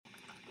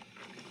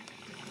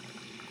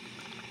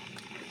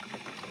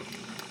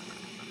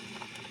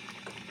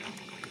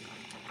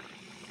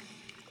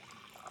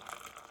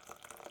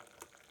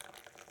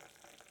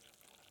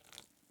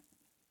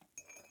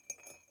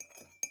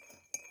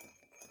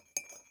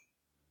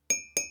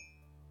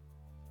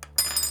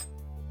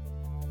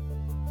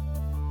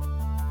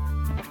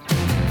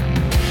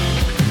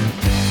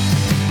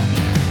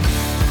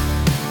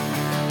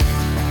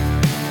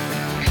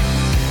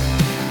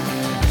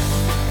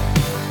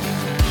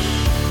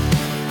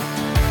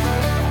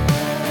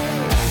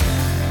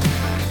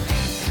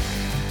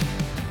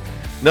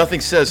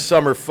Nothing says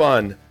summer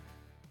fun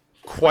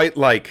quite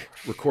like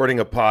recording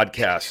a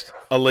podcast,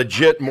 a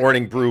legit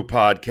Morning Brew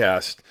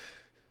podcast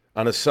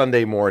on a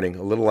Sunday morning,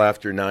 a little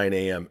after 9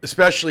 a.m.,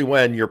 especially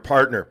when your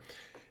partner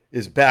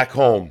is back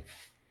home.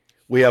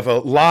 We have a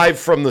live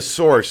from the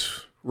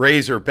source,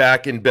 Razor,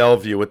 back in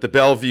Bellevue with the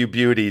Bellevue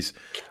Beauties.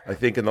 I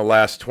think in the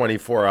last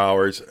 24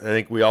 hours, I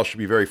think we all should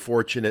be very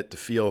fortunate to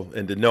feel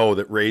and to know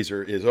that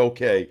Razor is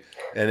okay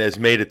and has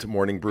made it to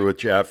Morning Brew with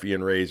Jaffe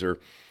and Razor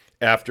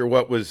after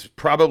what was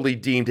probably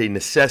deemed a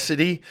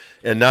necessity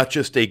and not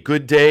just a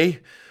good day,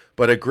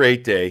 but a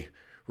great day.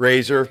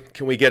 Razor,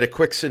 can we get a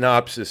quick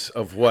synopsis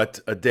of what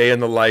a day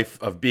in the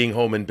life of being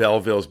home in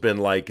Belleville has been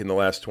like in the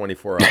last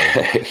 24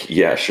 hours?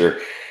 Yeah, sure.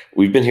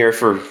 We've been here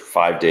for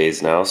 5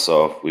 days now,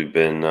 so we've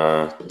been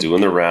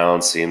doing the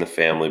rounds, seeing the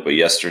family. But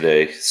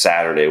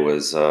Saturday,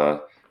 was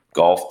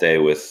golf day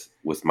with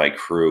my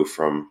crew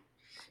from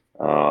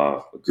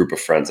a group of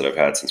friends that I've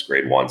had since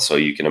grade one. So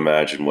you can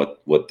imagine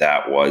what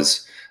that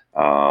was.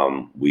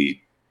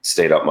 We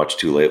stayed up much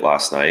too late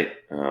last night.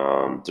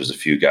 There's a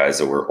few guys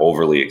that were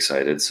overly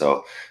excited.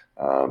 So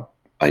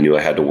I knew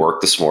I had to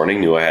work this morning,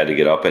 knew I had to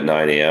get up at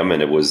 9 a.m.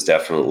 And it was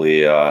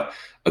definitely a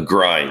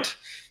grind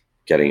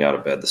getting out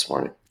of bed this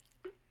morning.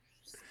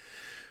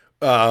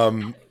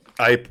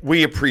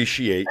 We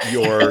appreciate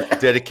your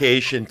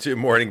dedication to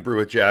Morning Brew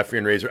with Jaffe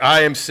and Razor.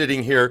 I am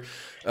sitting here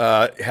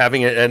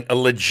having a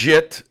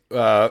legit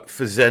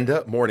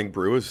Fazenda Morning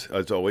Brew.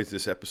 As always,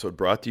 this episode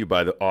brought to you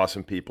by the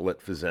awesome people at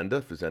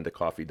Fazenda,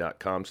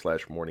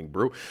 fazendacoffee.com/morning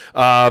brew.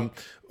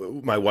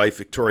 My wife,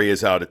 Victoria,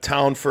 is out of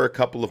town for a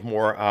couple of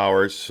more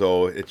hours,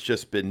 so it's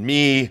just been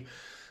me,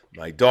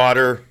 my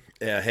daughter,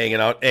 hanging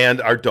out, and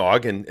our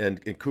dog,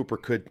 and Cooper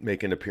could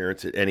make an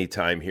appearance at any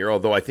time here,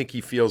 although I think he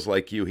feels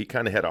like you. He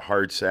kind of had a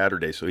hard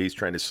Saturday, so he's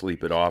trying to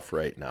sleep it off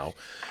right now.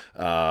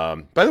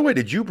 By the way,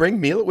 did you bring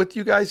Mila with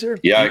you guys here?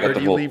 Yeah, I got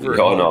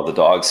the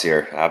dog's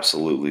here.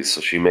 Absolutely. So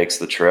she makes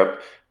the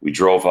trip. We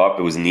drove up.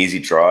 It was an easy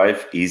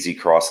drive, easy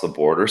cross the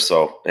border.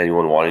 So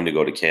anyone wanting to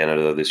go to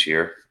Canada this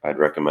year, I'd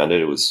recommend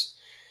it. It was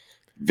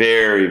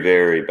very,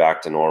 very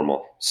back to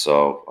normal.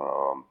 So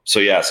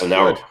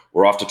now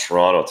we're off to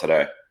Toronto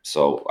today.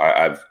 So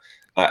I've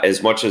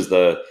as much as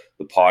the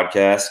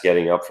podcast,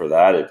 getting up for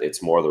that,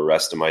 it's more the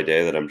rest of my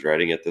day that I'm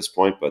dreading at this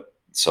point. But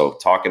so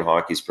talking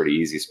hockey is pretty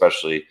easy,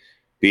 especially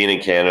being in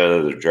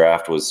Canada. The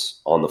draft was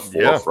on the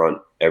forefront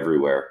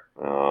everywhere.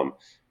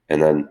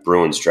 And then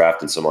Bruins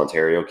drafting some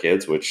Ontario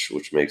kids, which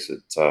makes it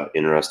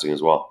interesting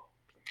as well.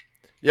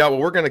 Yeah, well,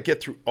 we're going to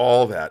get through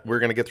all that. We're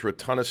going to get through a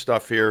ton of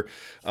stuff here.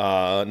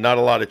 Not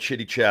a lot of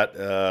chitty chat,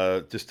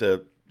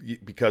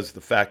 because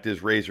the fact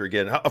is, Razor,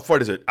 again, how far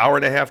is it? Hour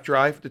and a half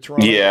drive to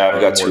Toronto? Yeah, we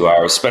got 2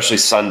 hours, especially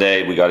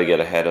Sunday. We got to get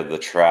ahead of the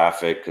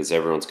traffic because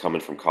everyone's coming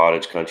from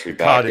cottage country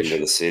back into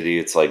the city.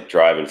 It's like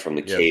driving from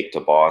the Cape to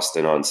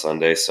Boston on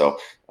Sunday. So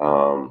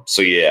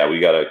we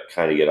got to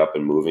kind of get up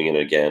and moving. And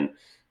again,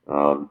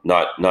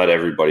 not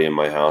everybody in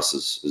my house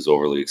is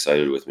overly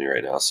excited with me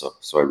right now. So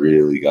I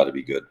really got to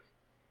be good.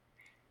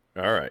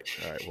 All right.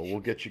 Well,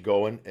 we'll get you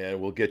going, and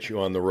we'll get you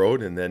on the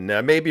road, and then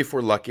maybe if we're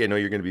lucky, I know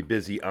you're going to be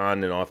busy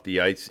on and off the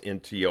ice in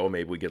TO.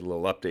 Maybe we get a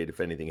little update if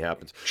anything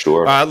happens.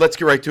 Sure. Let's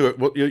get right to it.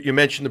 Well, you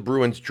mentioned the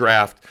Bruins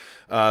draft.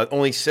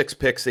 Only 6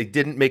 picks. They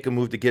didn't make a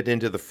move to get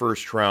into the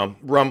first round.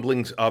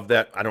 Rumblings of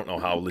that. I don't know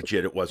how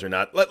legit it was or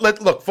not.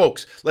 Look,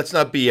 folks, let's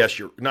not BS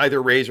you.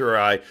 Neither Razor or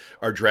I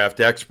are draft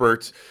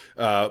experts.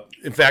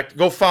 In fact,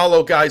 go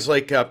follow guys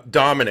like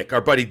Dominic, our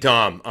buddy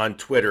Dom, on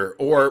Twitter,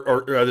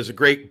 or there's a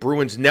great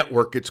Bruins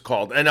Network, it's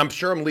called. And I'm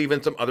sure I'm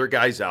leaving some other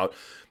guys out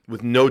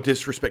with no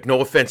disrespect, no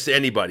offense to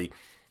anybody.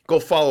 Go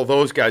follow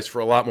those guys for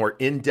a lot more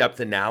in-depth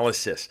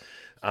analysis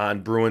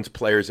on Bruins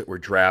players that were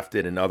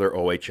drafted and other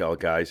OHL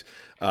guys.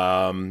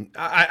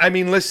 I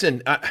mean,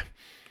 listen,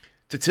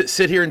 to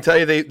sit here and tell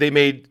you they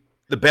made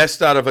the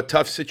best out of a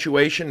tough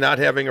situation, not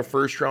having a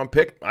first-round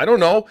pick, I don't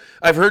know.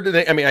 I've heard the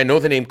name. I mean, I know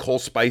the name Cole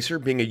Spicer,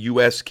 being a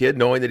U.S. kid,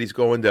 knowing that he's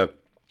going to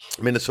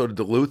Minnesota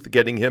Duluth,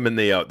 getting him in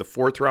the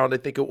 4th round, I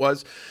think it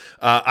was.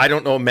 I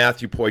don't know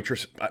Matthew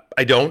Poitras.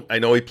 I don't. I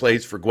know he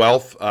plays for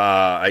Guelph.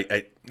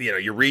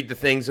 You read the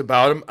things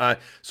about him.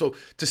 So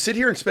to sit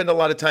here and spend a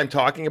lot of time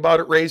talking about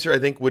it, Razor, I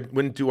think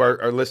wouldn't do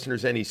our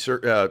listeners any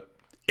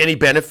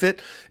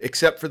benefit,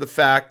 except for the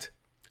fact,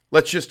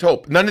 let's just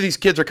hope none of these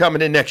kids are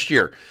coming in next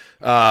year.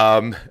 We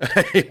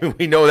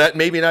know that,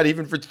 maybe not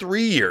even for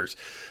 3 years.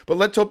 But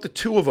let's hope the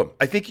 2 of them.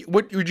 I think,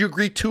 would you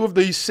agree 2 of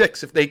these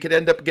 6, if they could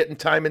end up getting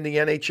time in the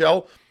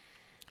NHL?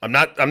 I'm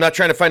not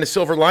trying to find a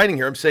silver lining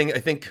here. I'm saying I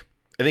think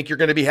you're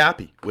going to be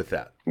happy with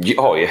that.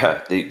 Oh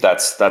yeah,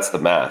 that's the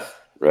math,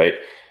 right?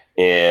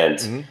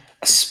 And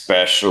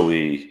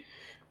especially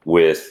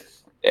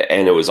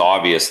and it was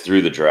obvious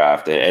through the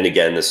draft. And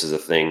again, this is a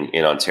thing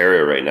in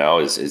Ontario right now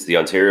is the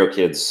Ontario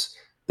kids,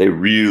 they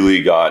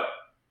really got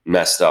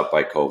messed up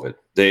by COVID.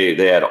 They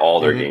had all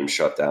their games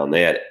shut down.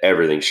 They had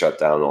everything shut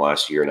down in the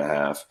last year and a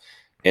half.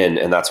 And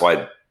that's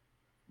why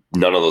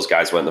none of those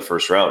guys went in the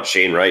first round.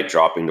 Shane Wright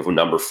dropping to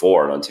number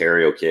 4, an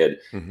Ontario kid,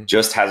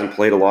 just hasn't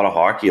played a lot of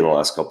hockey in the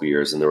last couple of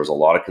years. And there was a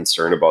lot of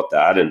concern about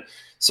that. And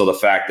So the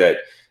fact that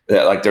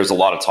like there's a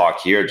lot of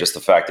talk here, just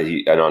the fact that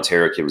an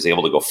Ontario kid was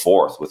able to go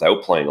fourth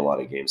without playing a lot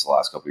of games the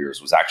last couple of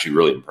years was actually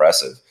really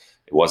impressive.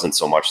 It wasn't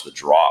so much the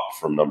drop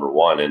from number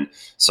one. And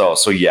so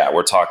yeah,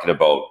 we're talking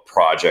about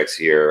projects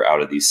here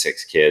out of these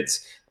 6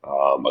 kids,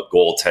 a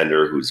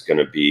goaltender who's going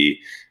to be,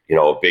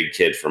 a big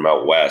kid from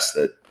out west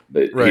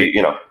right.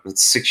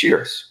 It's 6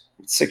 years.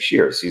 It's 6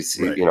 years.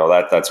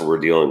 Right. That's what we're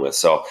dealing with.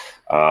 So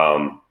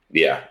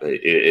yeah,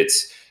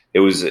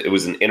 it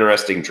was an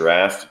interesting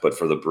draft, but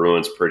for the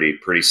Bruins,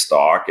 pretty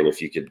stock. And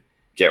if you could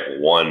get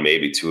one,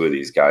 maybe 2 of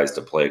these guys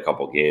to play a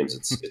couple games,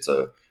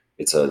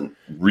 it's a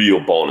real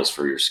bonus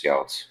for your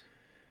scouts.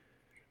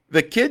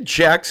 The kid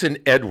Jackson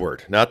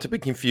Edward, not to be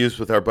confused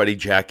with our buddy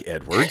Jack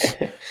Edwards,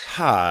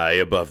 high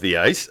above the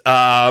ice.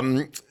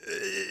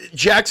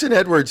 Jackson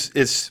Edwards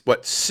is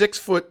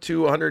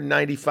 6'2",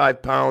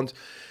 195 pounds.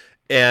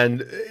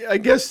 And I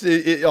guess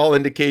all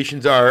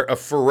indications are a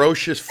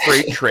ferocious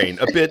freight train,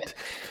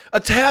 a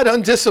tad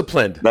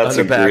undisciplined on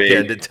the back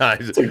end at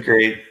times. It's a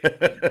great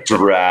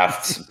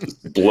draft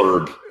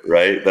blurb,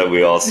 right? That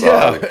we all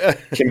saw. Yeah.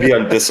 Can be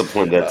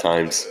undisciplined at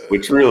times,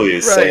 which really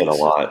is saying a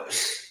lot.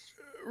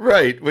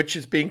 Right, which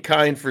is being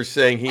kind for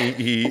saying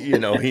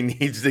he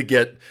needs to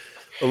get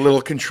a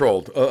little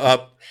controlled.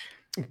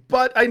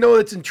 But I know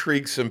it's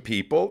intrigued some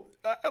people.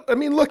 I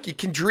mean, look, you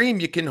can dream,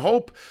 you can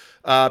hope.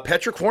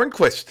 Patrick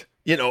Hornquist,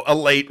 a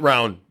late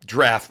round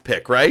draft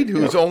pick, right?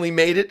 Who's only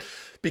made it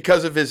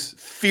because of his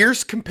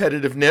fierce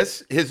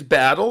competitiveness, his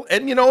battle,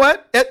 and you know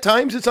what? At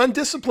times it's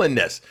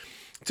undisciplinedness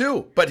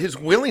too, but his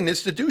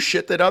willingness to do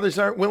shit that others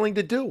aren't willing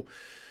to do.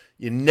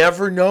 You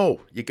never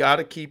know. You got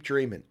to keep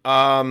dreaming.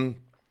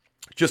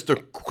 Just a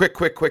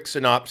quick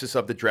synopsis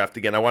of the draft.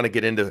 Again, I want to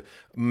get into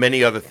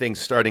many other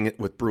things, starting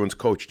with Bruins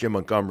coach Jim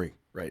Montgomery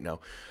right now.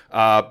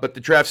 But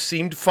the draft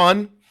seemed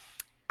fun.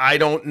 I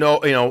don't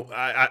know.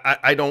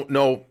 I don't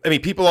know. I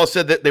mean, people all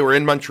said that they were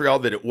in Montreal,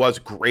 that it was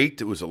great.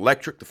 It was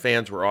electric. The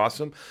fans were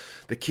awesome.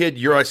 The kid,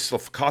 Yuri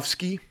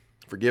Slafkovsky,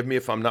 forgive me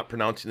if I'm not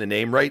pronouncing the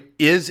name right,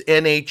 is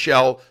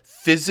NHL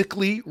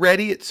physically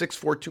ready at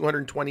 6'4",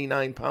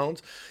 229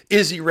 pounds.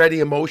 Is he ready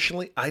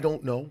emotionally? I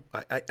don't know.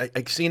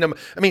 I've seen him.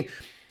 I mean,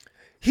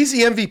 he's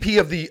the MVP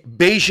of the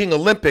Beijing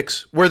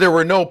Olympics where there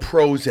were no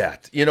pros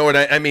at. You know what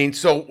I mean?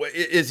 So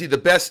is he the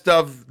best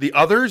of the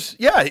others?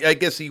 Yeah, I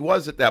guess he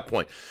was at that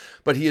point.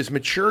 But he has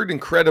matured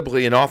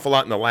incredibly, an awful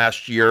lot in the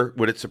last year.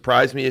 Would it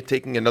surprise me if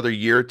taking another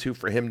year or two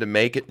for him to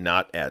make it?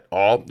 Not at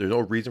all. There's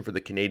no reason for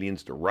the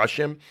Canadians to rush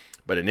him.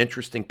 But an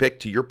interesting pick.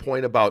 To your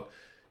point about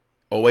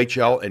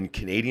OHL and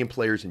Canadian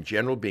players in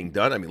general being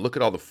done. I mean, look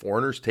at all the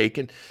foreigners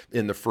taken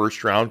in the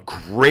first round.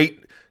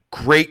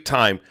 Great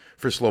time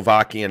for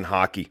Slovakian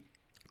hockey.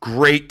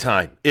 Great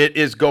time. It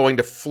is going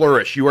to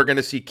flourish. You are going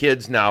to see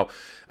kids now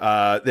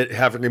that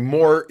have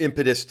more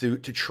impetus to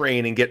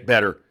train and get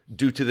better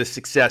due to the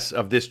success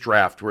of this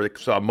draft, where they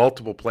saw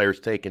multiple players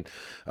taken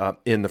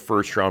in the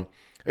first round.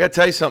 I got to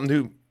tell you something,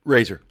 too,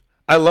 Razor.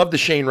 I love the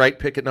Shane Wright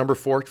pick at number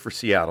 4 for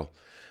Seattle.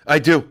 I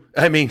do.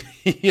 I mean,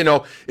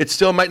 it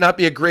still might not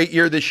be a great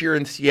year this year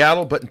in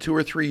Seattle, but in 2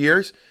 or 3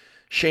 years,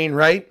 Shane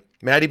Wright,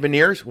 Matty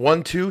Beniers,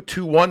 1-2,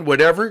 2-1,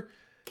 whatever,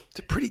 it's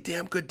a pretty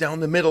damn good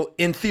down the middle,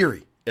 in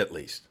theory, at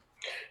least.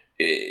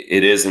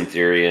 It is in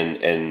theory,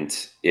 and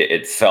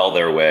it fell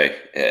their way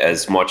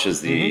as much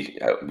as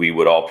we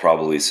would all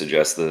probably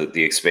suggest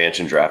the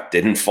expansion draft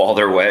didn't fall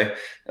their way.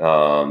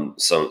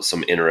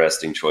 Some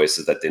interesting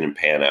choices that didn't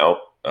pan out.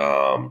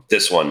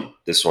 This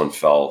one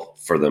fell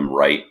for them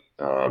right,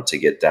 to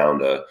get down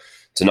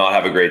to not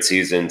have a great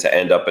season, to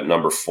end up at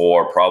number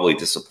 4, probably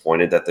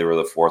disappointed that they were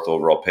the 4th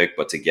overall pick,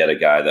 but to get a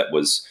guy that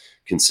was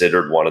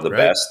considered one of the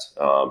best,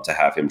 to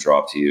have him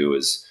drop to you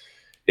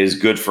is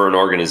good for an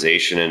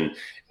organization.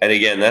 And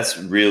again, that's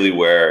really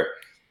where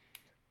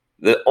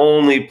the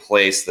only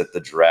place that the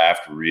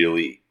draft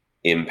really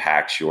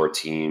impacts your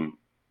team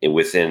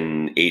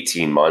within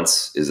 18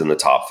 months is in the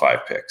top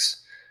 5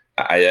 picks.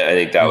 I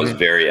think that was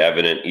very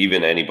evident.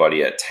 Even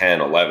anybody at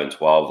 10, 11,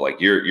 12, like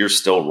you're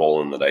still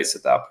rolling the dice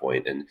at that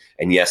point.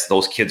 And yes,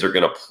 those kids are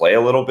going to play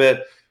a little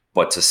bit,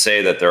 but to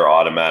say that they're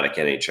automatic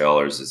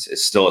NHLers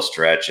is still a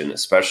stretch. And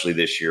especially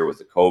this year with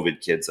the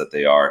COVID kids that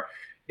they are,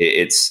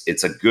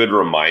 it's a good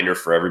reminder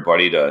for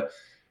everybody to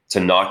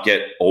not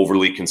get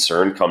overly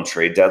concerned come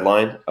trade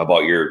deadline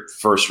about your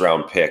first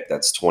round pick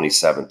that's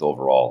 27th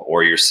overall,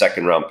 or your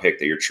second round pick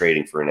that you're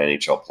trading for an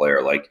NHL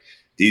player. Like,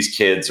 these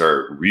kids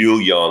are real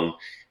young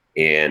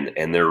and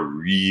they're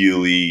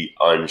really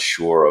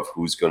unsure of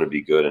who's going to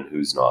be good and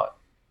who's not.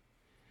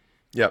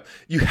 Yeah.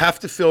 You have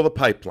to fill the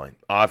pipeline,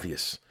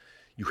 obvious.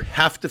 You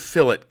have to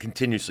fill it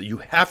continuously. You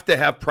have to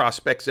have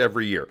prospects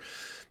every year.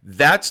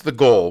 That's the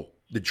goal.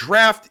 The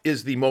draft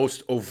is the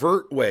most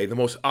overt way, the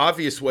most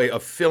obvious way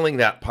of filling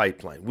that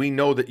pipeline. We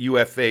know that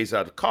UFA's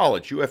out of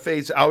college.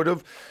 UFA's out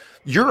of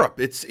Europe.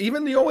 It's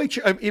even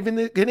the even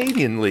the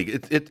Canadian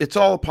League. It's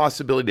all a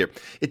possibility there.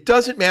 It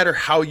doesn't matter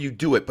how you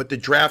do it, but the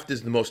draft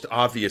is the most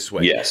obvious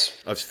way Yes.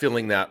 of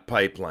filling that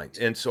pipeline.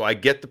 And so I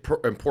get the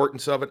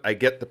importance of it. I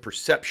get the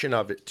perception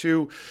of it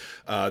too.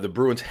 The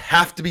Bruins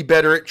have to be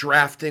better at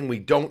drafting. We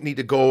don't need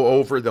to go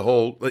over the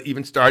whole,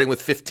 even starting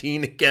with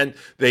 15 again.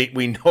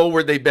 We know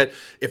where they've been.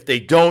 If they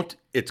don't,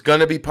 it's going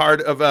to be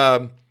part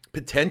of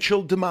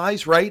potential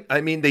demise, right?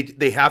 I mean,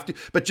 they have to,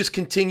 but just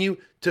continue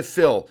to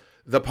fill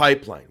the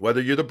pipeline, whether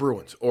you're the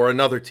Bruins or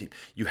another team.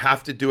 You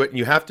have to do it, and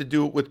you have to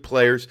do it with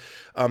players.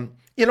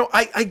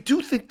 I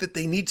do think that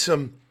they need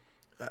some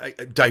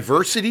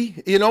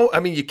diversity. I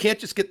mean, you can't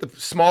just get the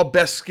small,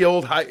 best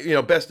skilled,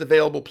 best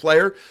available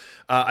player.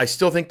 I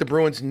still think the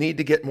Bruins need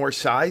to get more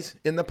size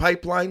in the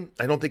pipeline.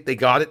 I don't think they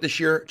got it this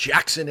year.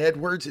 Jackson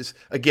Edwards is,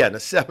 again, a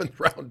 7th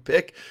round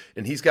pick,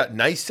 and he's got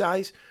nice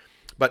size.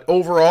 But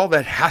overall,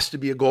 that has to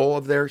be a goal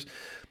of theirs.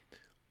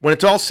 When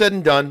it's all said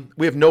and done,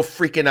 we have no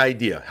freaking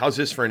idea. How's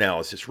this for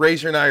analysis?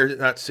 Razor and I are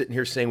not sitting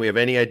here saying we have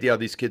any idea how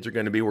these kids are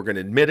going to be. We're going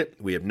to admit it.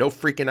 We have no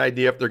freaking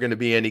idea if they're going to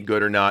be any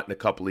good or not in a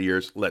couple of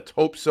years. Let's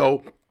hope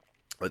so.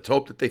 Let's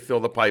hope that they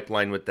fill the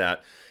pipeline with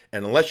that.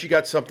 And unless you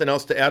got something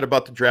else to add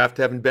about the draft,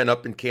 having been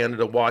up in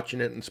Canada watching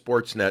it in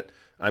Sportsnet,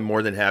 I'm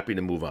more than happy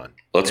to move on.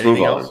 Let's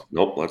move on.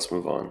 Nope, let's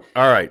move on.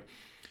 All right.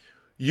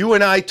 You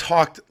and I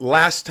talked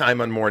last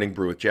time on Morning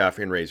Brew with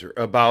Jaffe and Razor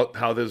about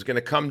how there's going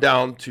to come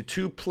down to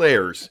 2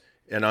 players,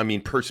 and I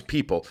mean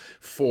people,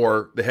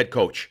 for the head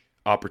coach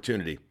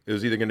opportunity. It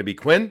was either going to be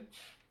Quinn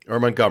or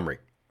Montgomery.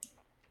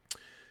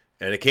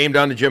 And it came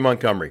down to Jim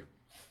Montgomery.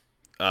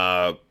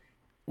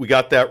 We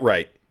got that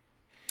right.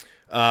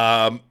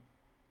 I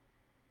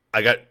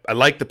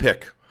like the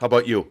pick. How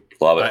about you?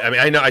 Love it. I mean,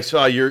 I know I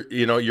saw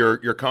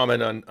your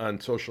comment on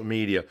social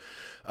media.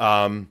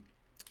 By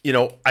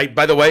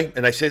the way,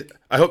 and I said,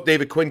 I hope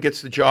David Quinn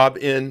gets the job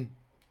in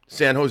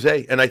San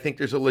Jose, and I think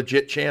there's a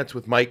legit chance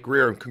with Mike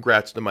Grier, and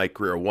congrats to Mike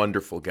Grier, a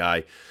wonderful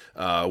guy,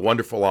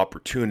 wonderful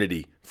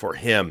opportunity for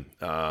him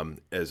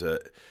as a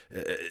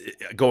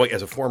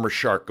former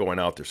Shark going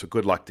out there. So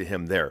good luck to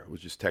him there. I was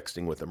just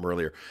texting with him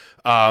earlier.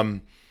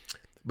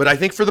 But I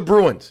think for the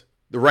Bruins,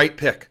 the right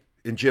pick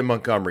in Jim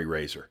Montgomery,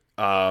 Razor.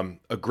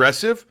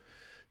 Aggressive,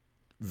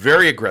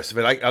 very aggressive.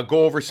 And I'll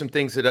go over some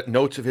things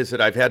notes of his that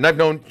I've had. And I've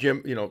known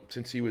Jim,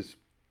 since he was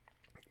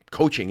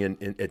coaching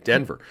at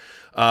Denver.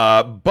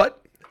 But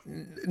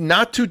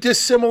not too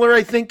dissimilar,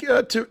 I think,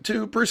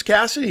 to Bruce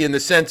Cassidy in the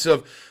sense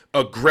of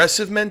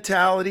aggressive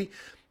mentality,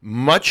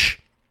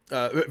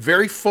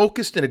 very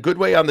focused in a good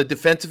way on the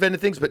defensive end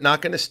of things, but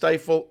not going to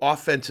stifle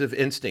offensive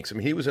instincts. I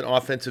mean, he was an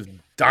offensive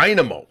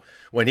dynamo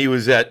when he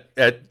was at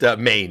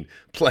Maine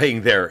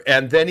playing there.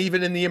 And then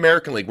even in the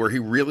American League, where he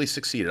really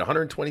succeeded.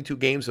 122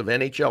 games of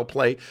NHL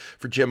play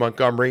for Jim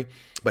Montgomery,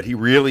 but he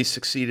really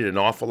succeeded an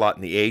awful lot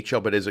in the AHL.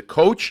 But as a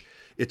coach,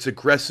 it's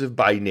aggressive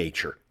by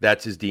nature.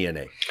 That's his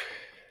DNA.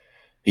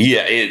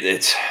 Yeah,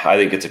 I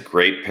think it's a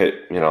great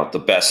pick.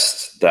 The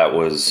best that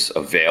was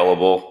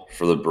available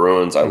for the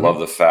Bruins. I love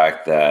the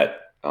fact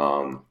that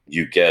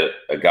you get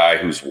a guy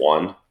who's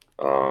won.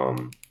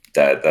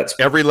 That's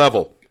every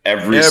level,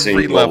 every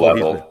single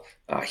level.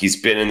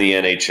 He's been in the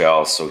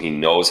NHL, so he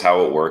knows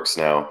how it works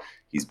now.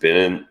 He's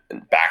been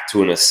back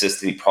to an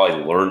assistant. He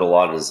probably learned a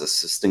lot in his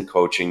assistant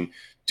coaching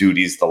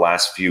duties the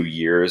last few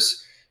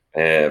years.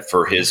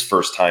 For his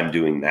first time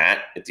doing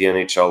that at the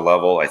NHL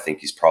level, I think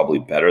he's probably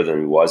better than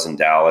he was in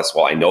Dallas.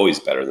 Well, I know he's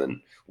better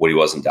than what he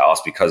was in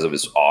Dallas because of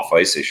his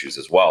off-ice issues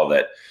as well.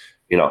 That,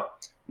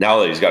 now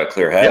that he's got a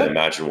clear head,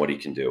 imagine what he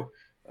can do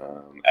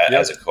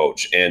as a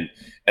coach. And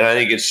I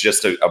think it's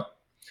just a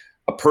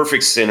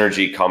perfect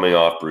synergy coming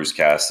off Bruce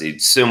Cassidy,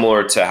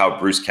 similar to how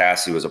Bruce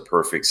Cassidy was a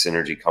perfect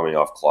synergy coming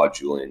off Claude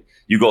Julien.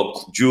 You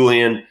go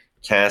Julien,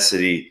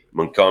 Cassidy,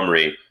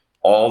 Montgomery,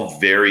 all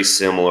very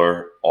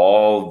similar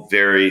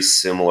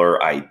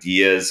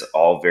ideas,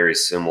 all very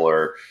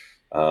similar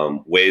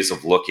ways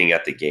of looking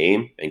at the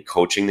game and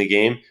coaching the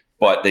game,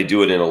 but they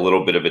do it in a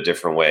little bit of a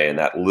different way. And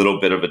that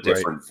little bit of a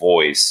different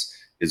voice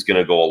is going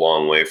to go a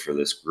long way for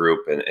this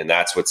group. And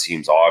that's what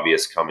seems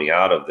obvious coming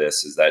out of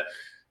this, is that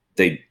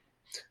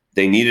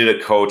they needed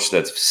a coach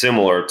that's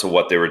similar to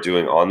what they were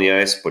doing on the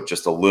ice, but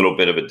just a little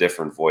bit of a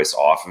different voice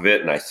off of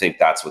it. And I think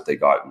that's what they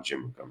got in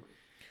Jim Montgomery.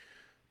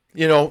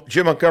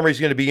 Jim Montgomery is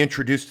going to be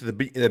introduced to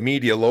the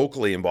media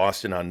locally in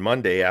Boston on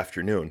Monday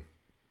afternoon.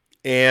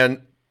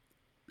 And,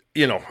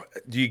 do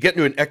you get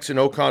into an X and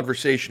O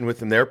conversation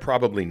with him there?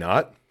 Probably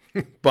not.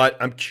 But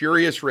I'm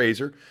curious,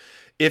 Razor,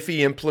 if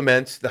he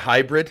implements the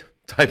hybrid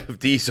type of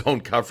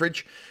D-zone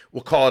coverage.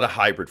 We'll call it a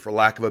hybrid for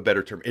lack of a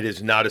better term. It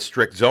is not a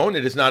strict zone.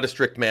 It is not a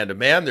strict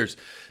man-to-man. There's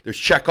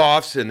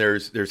checkoffs and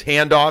there's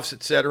handoffs,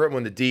 et cetera,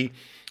 when the D,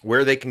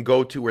 where they can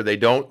go to, where they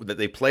don't, that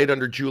they played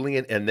under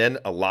Julien and then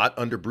a lot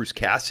under Bruce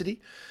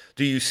Cassidy.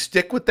 Do you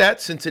stick with that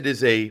since it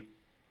is a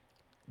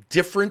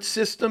different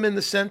system in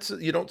the sense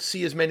that you don't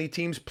see as many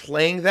teams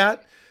playing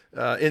that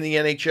in the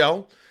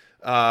NHL,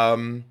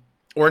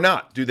 or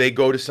not? Do they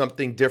go to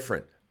something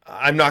different?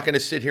 I'm not going to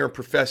sit here and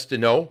profess to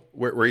know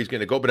where he's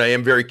going to go, but I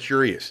am very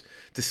curious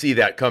to see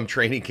that come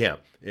training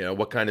camp.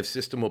 What kind of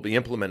system will be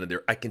implemented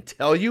there. I can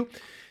tell you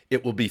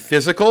it will be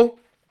physical.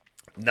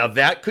 Now,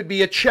 that could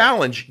be a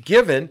challenge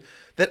given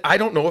that I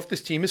don't know if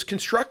this team is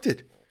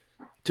constructed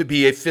to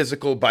be a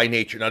physical by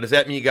nature. Now, does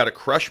that mean you got to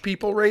crush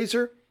people,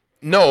 Razor?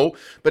 No,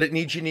 but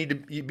you need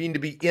to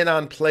be in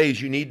on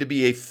plays. You need to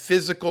be a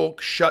physical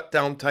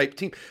shutdown type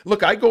team.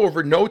 Look, I go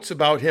over notes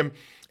about him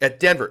at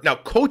Denver. Now,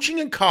 coaching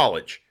in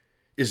college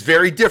is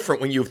very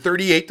different when you have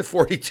 38 to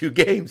 42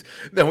 games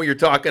than when you're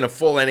talking a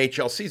full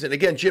NHL season.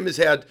 Again, Jim has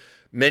had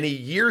many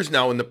years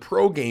now in the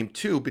pro game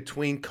too,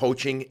 between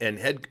coaching and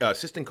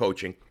assistant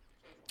coaching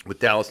with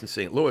Dallas and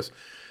St. Louis.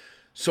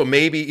 So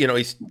maybe,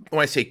 he's,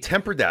 when I say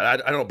tempered that, I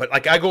don't know, but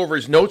like I go over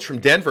his notes from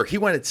Denver, he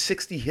wanted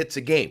 60 hits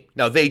a game.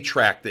 Now they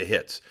track the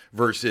hits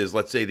versus,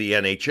 let's say, the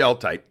NHL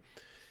type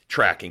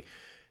tracking.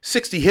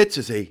 60 hits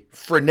is a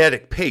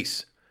frenetic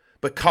pace,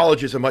 but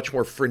college is a much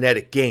more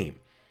frenetic game.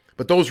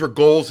 But those were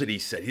goals that he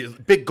set. He's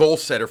a big goal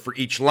setter for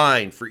each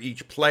line, for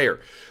each player.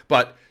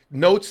 But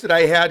notes that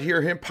I had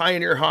here, him,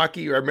 Pioneer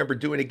Hockey, I remember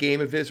doing a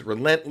game of his,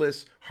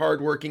 relentless,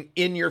 hardworking,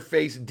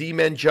 in-your-face,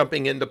 D-men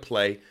jumping into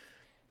play.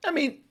 I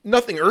mean,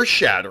 nothing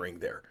earth-shattering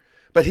there.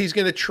 But he's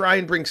going to try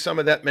and bring some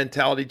of that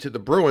mentality to the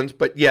Bruins,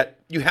 but yet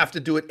you have to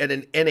do it at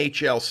an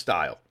NHL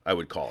style, I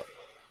would call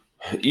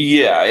it.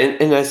 Yeah,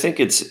 and I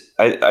think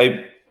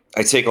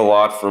I take a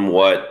lot from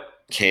what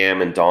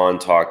Cam and Don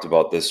talked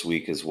about this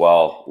week as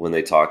well when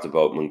they talked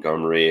about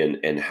Montgomery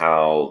and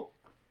how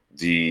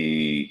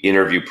the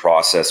interview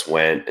process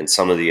went and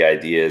some of the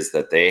ideas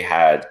that they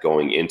had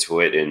going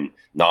into it and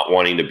not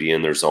wanting to be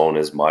in their zone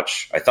as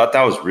much. I thought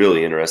that was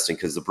really interesting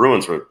because the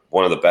Bruins were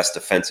one of the best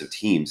defensive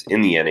teams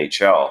in the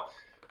NHL.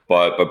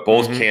 But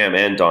both Cam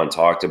and Don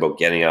talked about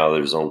getting out of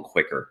their zone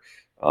quicker,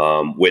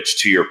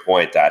 which, to your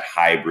point, that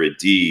hybrid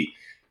D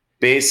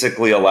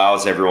basically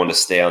allows everyone to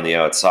stay on the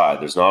outside.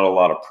 There's not a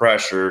lot of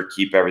pressure.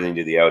 Keep everything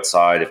to the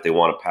outside. If they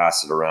want to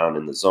pass it around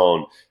in the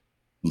zone,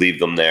 leave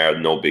them there,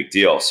 no big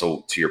deal.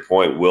 So to your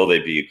point, will they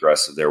be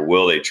aggressive there?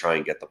 Will they try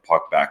and get the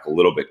puck back a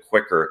little bit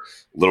quicker,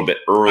 a little bit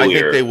earlier?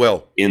 I think they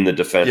will. In the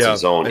defensive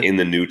zone, in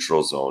the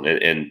neutral zone.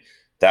 And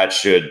that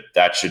should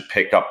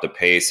pick up the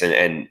pace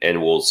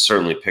and will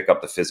certainly pick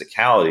up the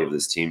physicality of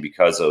this team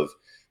because of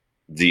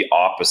the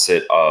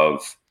opposite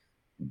of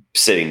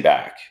sitting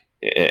back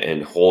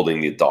and holding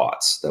the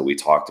dots that we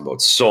talked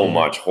about so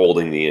much,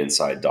 holding the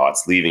inside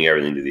dots, leaving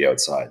everything to the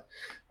outside.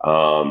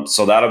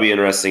 So that'll be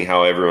interesting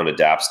how everyone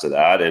adapts to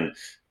that. And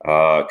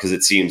because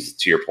it seems,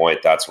 to your point,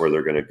 that's where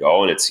they're going to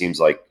go. And it seems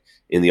like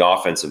in the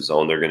offensive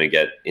zone, they're going to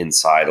get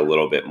inside a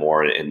little bit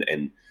more and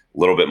a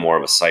little bit more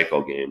of a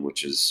cycle game,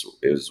 which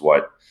is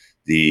what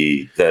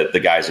the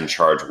guys in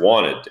charge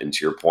wanted. And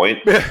to your point,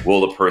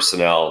 will the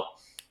personnel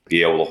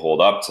be able to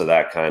hold up to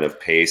that kind of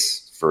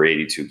pace for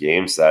 82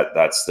 games?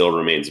 That still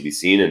remains to be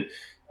seen. And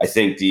I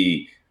think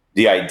the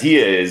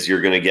idea is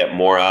you're going to get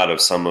more out of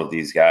some of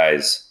these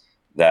guys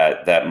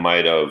that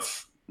might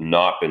have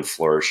not been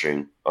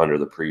flourishing under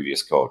the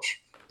previous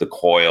coach. The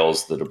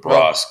Coyles, the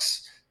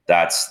DeBrusques,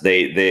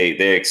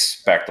 they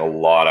expect a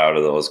lot out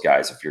of those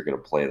guys if you're going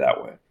to play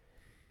that way.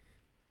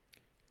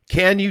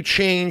 Can you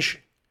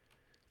change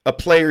a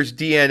player's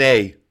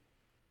DNA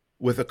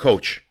with a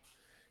coach?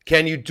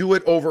 Can you do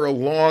it over a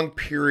long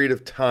period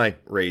of time,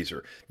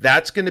 Razor?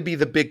 That's going to be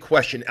the big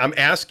question. I'm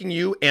asking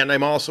you, and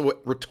I'm also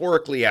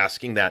rhetorically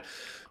asking that,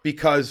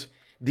 because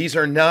these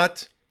are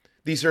not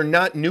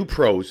new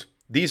pros.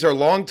 These are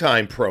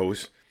longtime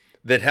pros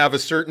that have a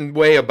certain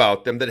way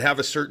about them, that have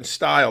a certain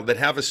style, that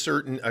have a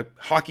certain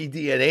hockey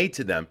DNA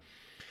to them.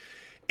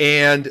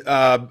 And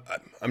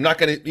I'm not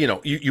going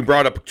to, you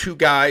brought up two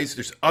guys.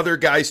 There's other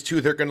guys,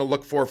 too, they're going to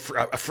look for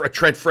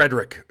Trent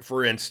Frederick,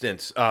 for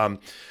instance.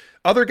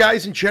 Other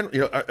guys in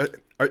general,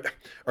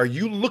 are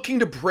you looking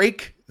to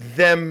break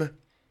them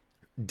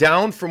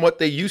down from what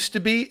they used to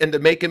be and to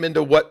make them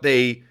into what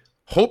they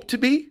hope to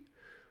be,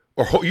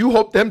 or you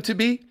hope them to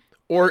be?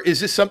 Or is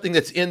this something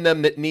that's in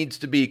them that needs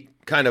to be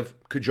kind of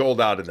cajoled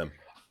out of them?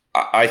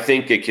 I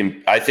think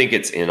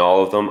it's in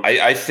all of them.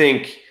 I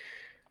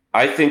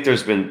think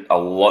there's been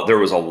there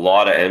was a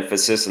lot of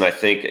emphasis, and I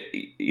think,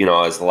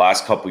 as the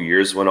last couple of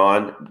years went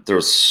on,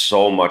 there's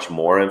so much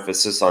more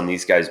emphasis on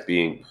these guys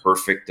being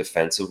perfect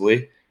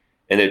defensively.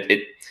 And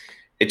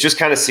it just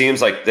kind of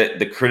seems like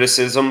the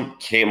criticism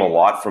came a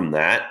lot from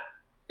that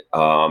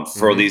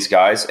for these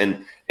guys.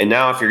 And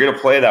now if you're going to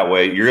play that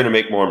way, you're going to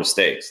make more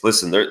mistakes.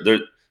 Listen, they're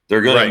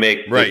going to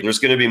make, there's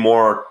going to be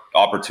more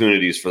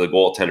opportunities for the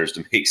goaltenders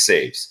to make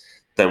saves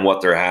than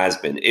what there has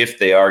been if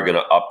they are going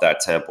to up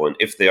that tempo and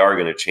if they are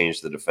going to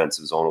change the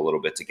defensive zone a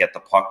little bit to get the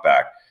puck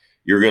back.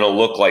 You're going to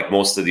look like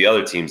most of the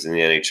other teams in the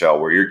NHL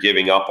where you're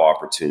giving up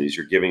opportunities,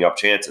 you're giving up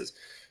chances.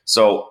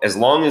 So as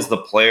long as the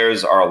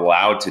players are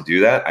allowed to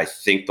do that, I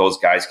think those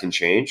guys can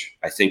change.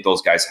 I think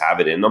those guys have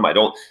it in them. I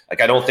don't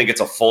think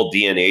it's a full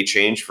DNA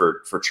change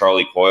for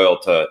Charlie Coyle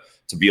to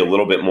be a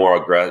little bit more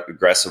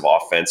aggressive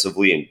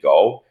offensively and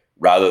go,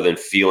 rather than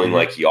feeling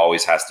like he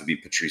always has to be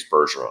Patrice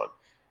Bergeron.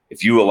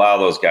 if you allow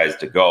those guys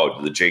to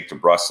go, the Jake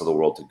DeBrusk of the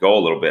world to go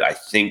a little bit,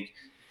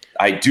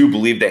 I do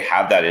believe they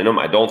have that in them.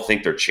 I don't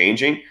think they're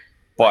changing,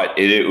 but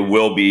it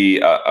will be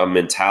a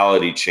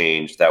mentality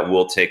change that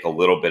will take a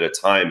little bit of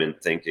time in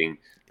thinking,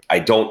 I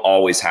don't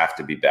always have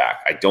to be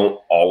back. I don't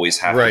always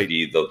have to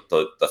be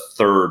the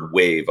third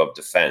wave of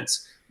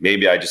defense.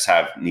 Maybe I just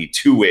need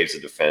 2 waves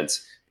of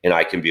defense, and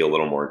I can be a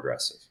little more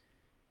aggressive.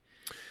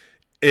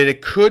 And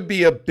it could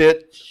be a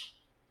bit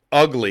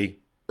ugly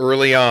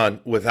early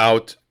on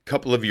without a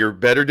couple of your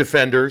better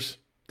defenders,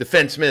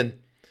 defensemen,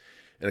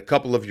 and a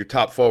couple of your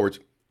top forwards,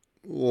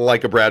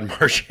 like a Brad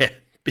Marchand,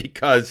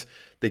 because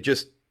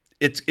it's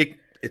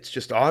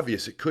just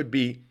obvious.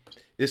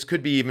 This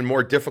could be even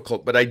more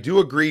difficult. But I do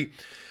agree.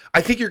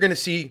 I think you're going to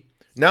see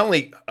not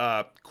only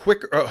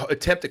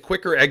attempt at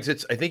quicker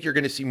exits. I think you're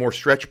going to see more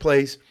stretch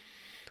plays.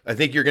 I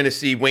think you're going to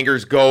see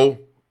wingers go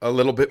a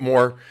little bit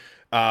more.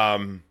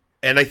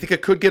 And I think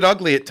it could get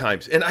ugly at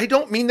times. And I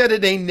don't mean that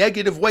in a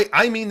negative way.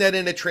 I mean that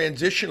in a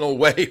transitional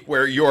way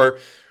where you're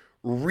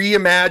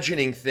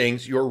reimagining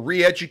things, you're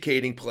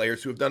re-educating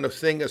players who have done a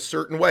thing a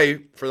certain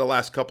way for the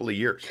last couple of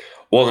years.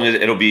 Well, and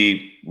it'll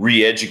be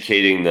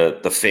re-educating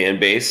the fan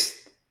base,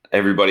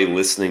 everybody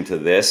listening to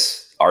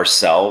this,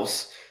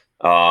 ourselves,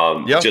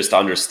 just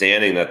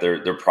understanding that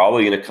they're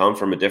probably going to come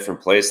from a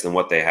different place than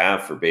what they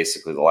have for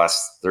basically the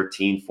last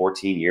 13,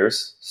 14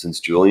 years since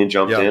Julian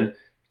jumped in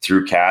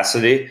through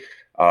Cassidy.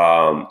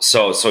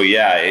 So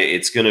yeah,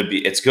 it's going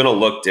to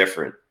look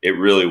different. It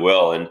really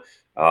will.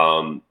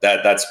 And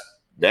that's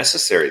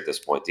necessary at this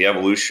point. The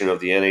evolution of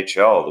the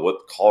NHL,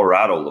 what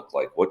Colorado looked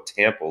like, what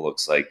Tampa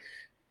looks like.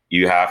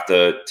 You have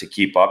to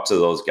keep up to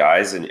those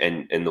guys.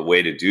 And the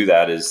way to do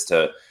that is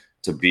to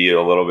be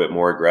a little bit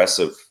more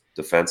aggressive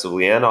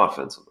defensively and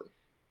offensively.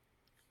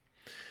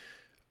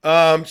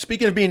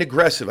 Speaking of being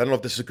aggressive, I don't know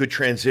if this is a good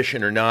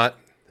transition or not.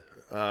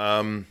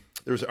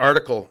 There was an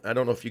article, I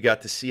don't know if you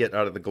got to see it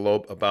out of the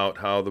Globe, about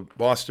how the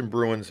Boston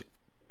Bruins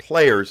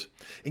players,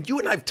 and you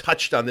and I have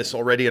touched on this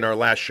already in our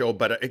last show,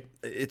 but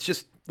it's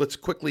just, let's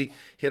quickly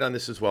hit on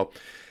this as well,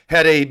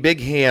 had a big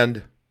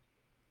hand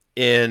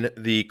in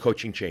the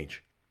coaching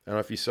change. I don't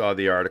know if you saw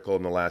the article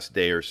in the last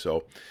day or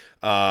so.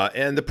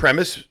 And the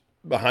premise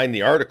behind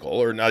the article,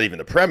 or not even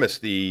the premise,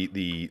 the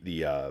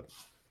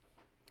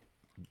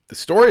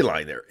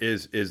storyline there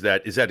is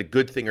that a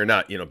good thing or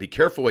not? Be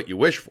careful what you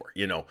wish for.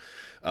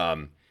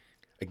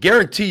 I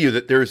guarantee you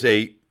that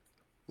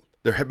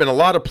there have been a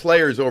lot of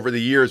players over the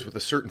years with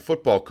a certain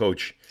football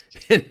coach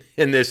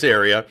in this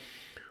area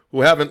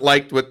who haven't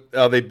liked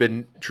how they've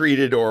been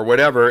treated or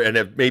whatever, and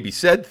have maybe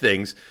said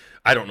things.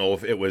 I don't know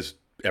if it was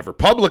ever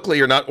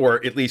publicly or not,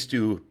 or at least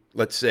to,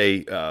 let's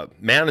say,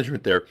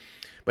 management there,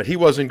 but he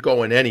wasn't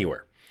going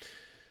anywhere.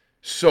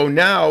 So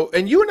now,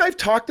 and you and I have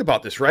talked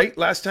about this, right?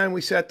 Last time we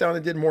sat down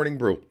and did Morning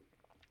Brew,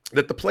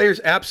 that the players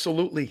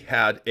absolutely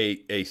had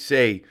a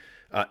say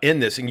in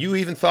this. And you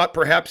even thought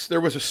perhaps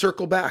there was a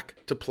circle back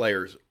to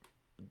players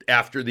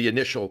after the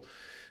initial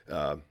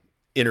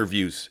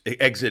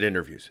exit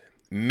interviews.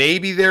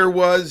 Maybe there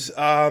was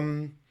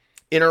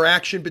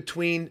interaction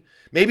between,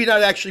 maybe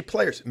not actually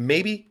players,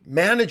 maybe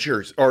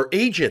managers or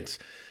agents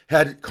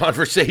had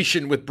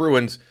conversation with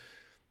Bruins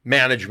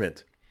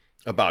management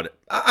about it.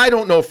 I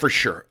don't know for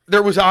sure.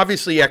 There was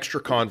obviously extra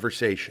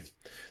conversation.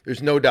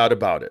 There's no doubt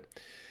about it.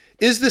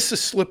 Is this a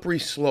slippery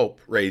slope,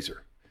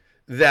 Razor,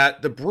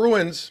 that the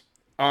Bruins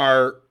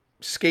are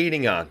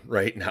skating on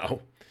right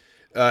now,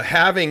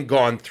 having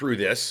gone through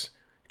this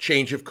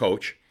change of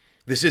coach?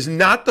 This is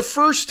not the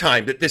first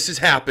time that this has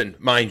happened,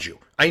 mind you.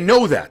 I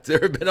know that. There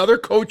have been other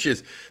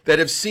coaches that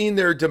have seen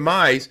their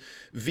demise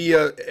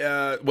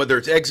via, whether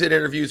it's exit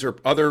interviews or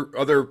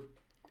other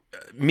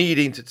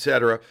meetings,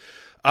 etc.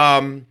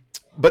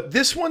 But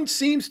this one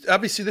seems,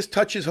 obviously this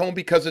touches home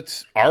because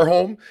it's our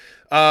home,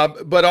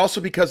 but also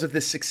because of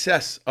the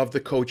success of the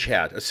coach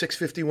had. A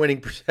 .650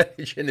 winning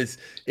percentage in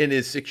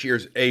his 6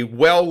 years, a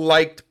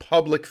well-liked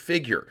public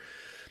figure.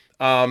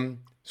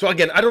 So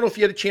again, I don't know if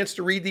you had a chance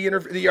to read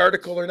the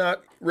article or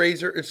not,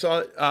 Razor.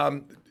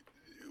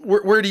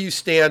 Where do you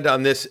stand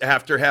on this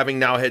after having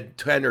now had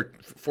 10 or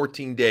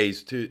 14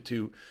 days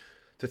to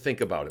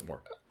think about it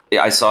more?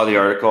 Yeah, I saw the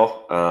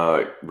article,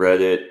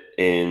 read it,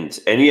 and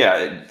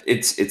yeah,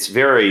 it's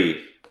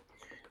very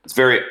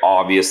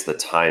obvious the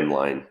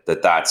timeline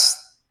that's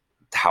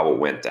how it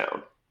went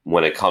down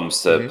when it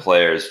comes to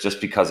players, just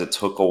because it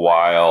took a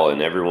while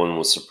and everyone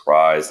was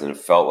surprised and it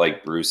felt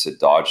like Bruce had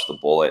dodged the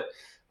bullet.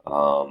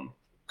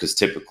 Because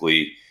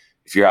typically,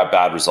 if you have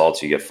bad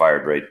results, you get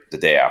fired right the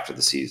day after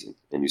the season,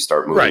 and you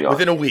start moving on.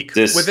 Within a week.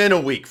 Within a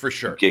week, for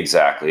sure.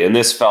 Exactly. And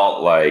this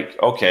felt like,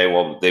 okay,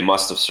 well, they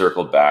must have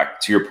circled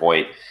back. To your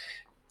point,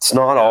 it's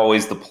not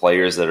always the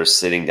players that are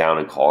sitting down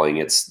and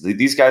calling.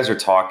 These guys are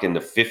talking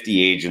to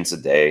 50 agents a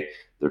day.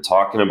 They're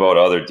talking about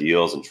other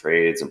deals and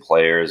trades and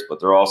players,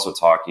 but they're also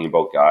talking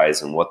about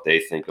guys and what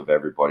they think of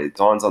everybody.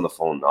 Don's on the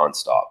phone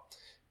nonstop.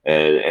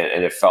 And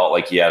it felt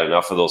like he had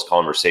enough of those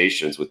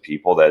conversations with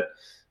people that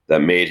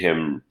made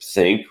him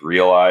think,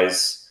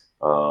 realize,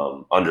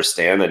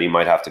 understand that he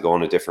might have to go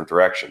in a different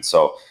direction.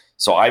 So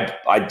So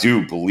I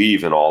do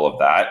believe in all of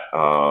that.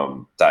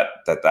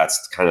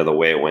 That's kind of the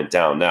way it went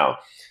down. Now,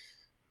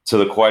 to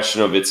the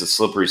question of it's a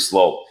slippery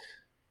slope,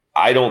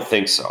 I don't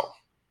think so,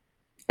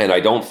 and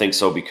I don't think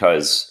so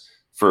because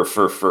for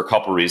a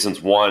couple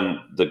reasons. One,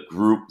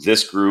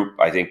 this group,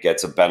 I think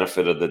gets a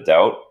benefit of the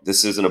doubt.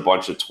 This isn't a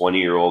bunch of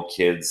 20-year-old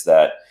kids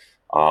that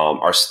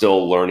are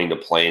still learning to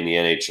play in the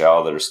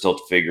NHL, that are still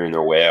figuring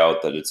their way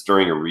out, that it's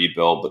during a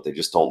rebuild, but they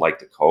just don't like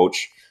the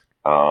coach.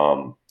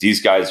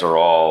 These guys are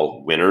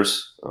all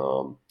winners.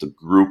 The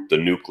group, the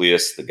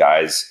nucleus, the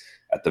guys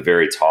at the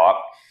very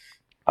top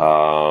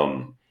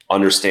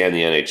understand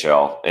the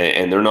NHL,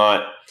 and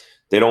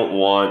they don't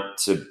want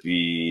to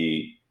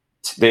be.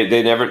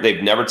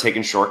 They've never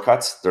taken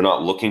shortcuts. They're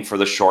not looking for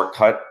the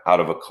shortcut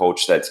out of a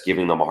coach that's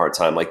giving them a hard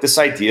time. Like this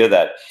idea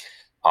that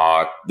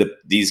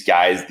these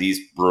guys, these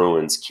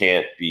Bruins,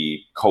 can't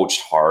be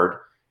coached hard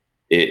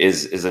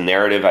is a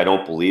narrative I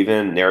don't believe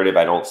in. Narrative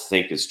I don't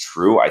think is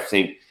true. I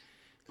think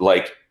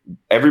like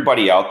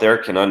everybody out there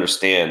can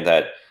understand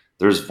that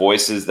there's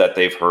voices that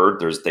they've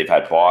heard. They've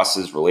had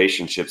bosses,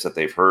 relationships that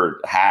they've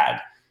had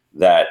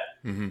that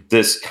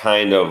this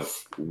kind of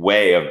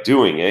way of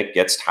doing it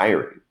gets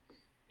tiring.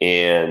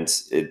 And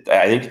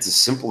I think it's as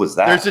simple as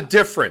that. There's a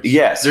difference.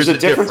 Yes, there's a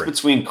difference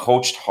between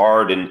coached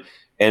hard and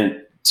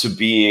to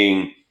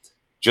being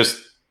just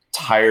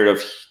tired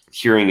of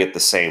hearing it the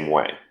same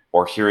way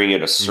or hearing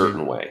it a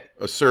certain way.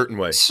 A certain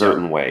way.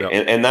 Way.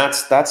 Yep. And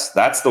that's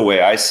the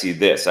way I see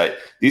this.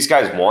 These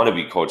guys want to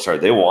be coached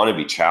hard. They want to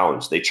be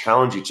challenged. They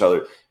challenge each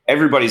other.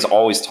 Everybody's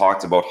always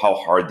talked about how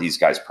hard these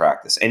guys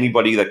practice.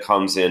 Anybody that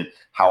comes in,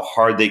 how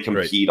hard they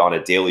compete on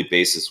a daily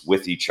basis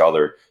with each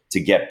other to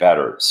get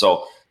better.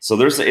 So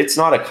it's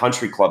not a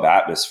country club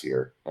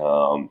atmosphere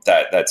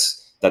that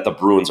the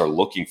Bruins are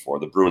looking for.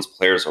 The Bruins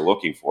players are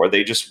looking for.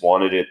 They just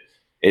wanted it.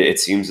 It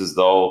seems as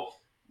though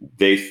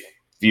they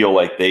feel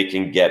like they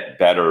can get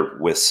better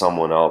with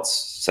someone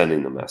else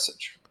sending the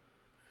message.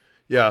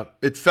 Yeah,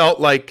 it felt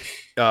like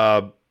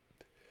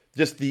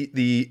just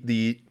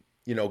the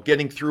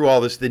getting through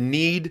all this, the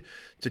need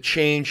to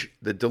change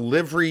the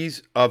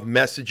deliveries of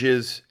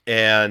messages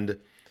and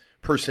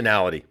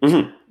personality.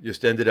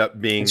 Just ended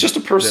up being it's just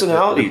a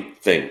personality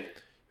thing.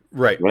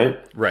 Right.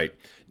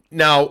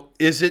 Now,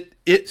 is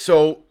it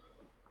so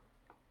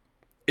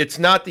it's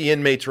not the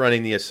inmates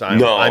running the asylum.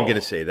 No. I'm going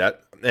to say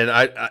that. And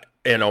I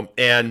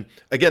and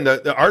again,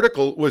 the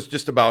article was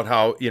just about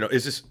how,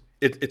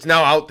 it's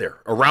now out there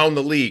around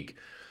the league.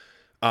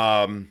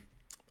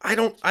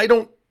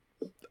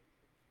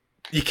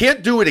 You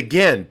can't do it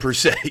again per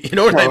se. You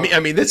know what I mean? I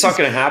mean, it's not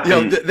going to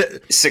happen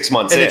 6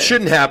 months and in. it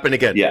shouldn't happen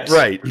again. Yes.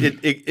 Right.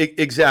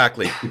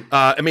 Exactly.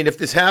 I mean, if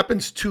this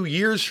happens 2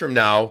 years from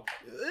now,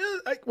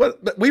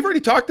 we've already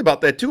talked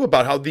about that too,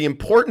 about how the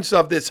importance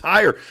of this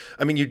hire.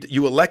 I mean,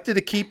 you elected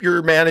to keep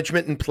your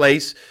management in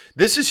place.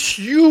 This is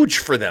huge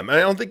for them. And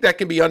I don't think that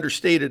can be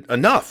understated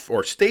enough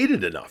or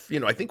stated enough.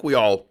 I think we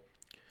all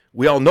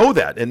know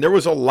that. And there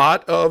was a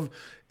lot of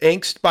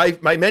angst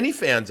by many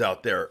fans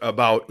out there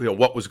about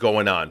what was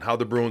going on, how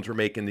the Bruins were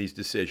making these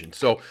decisions.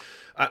 So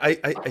I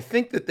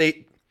think that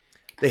they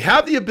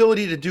have the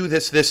ability to do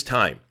this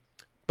time,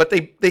 but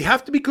they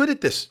have to be good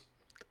at this.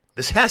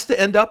 This has to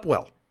end up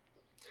well.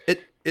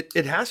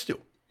 It has to.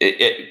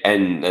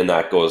 And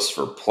that goes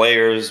for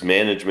players,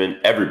 management,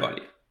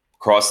 everybody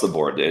across the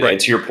board. And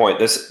to your point,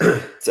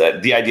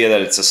 the idea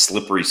that it's a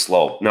slippery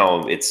slope.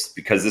 No, it's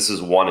because this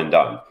is one and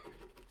done.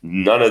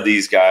 None of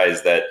these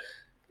guys and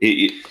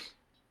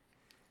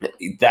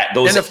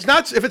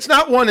if it's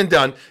not one and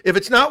done,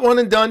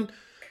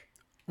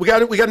 we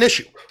got an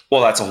issue.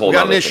 Well, that's a whole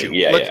other issue.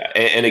 Yeah.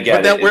 And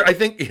again,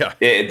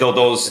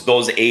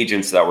 those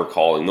agents that we're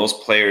calling, those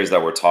players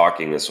that we're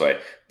talking this way,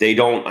 they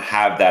don't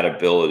have that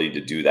ability to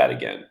do that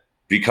again,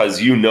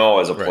 because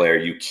as a player,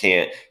 you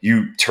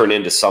turn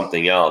into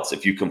something else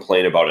if you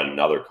complain about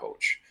another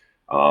coach.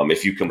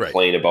 If you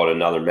complain about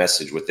another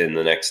message within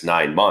the next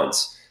 9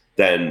 months,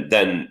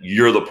 then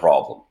you're the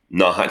problem,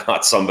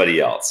 not somebody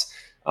else.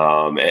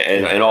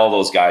 And all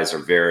those guys are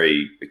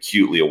very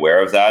acutely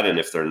aware of that. And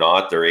if they're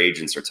not, their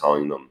agents are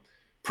telling them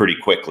pretty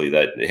quickly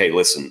that, hey,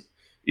 listen,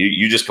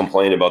 you just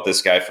complained about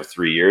this guy for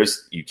 3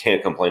 years. You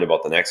can't complain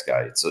about the next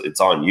guy.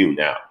 It's on you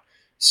now.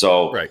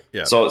 So,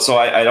 so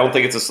I don't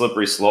think it's a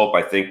slippery slope.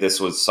 I think this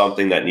was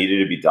something that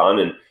needed to be done.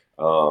 And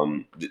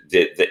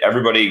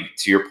everybody,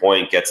 to your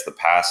point, gets the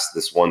pass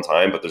this one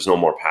time, but there's no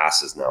more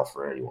passes now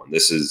for anyone.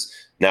 This is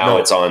now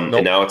it's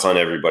on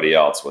everybody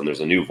else. When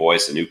there's a new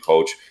voice, a new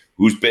coach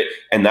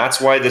and that's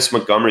why this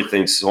Montgomery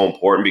thing is so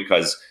important,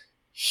 because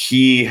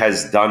he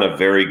has done a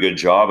very good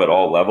job at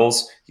all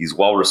levels. He's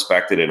well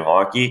respected in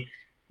hockey.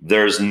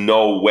 There's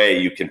no way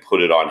you can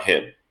put it on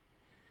him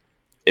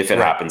if it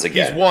happens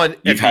again. He's won.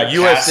 You've had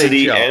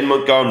Cassidy and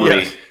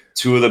Montgomery,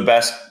 two of the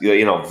best,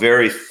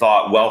 very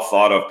well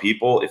thought of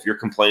people. If you're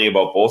complaining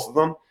about both of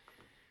them,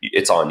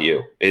 it's on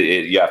you.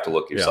 You have to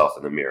look yourself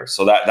in the mirror.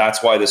 So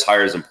that's why this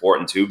hire is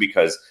important too,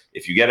 because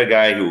if you get a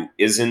guy who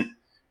isn't,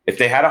 if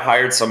they had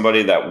hired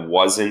somebody that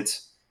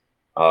wasn't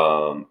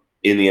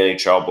in the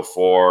NHL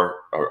before,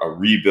 a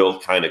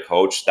rebuild kind of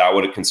coach, that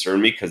would have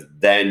concerned me, because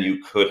then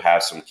you could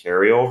have some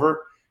carryover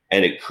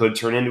and it could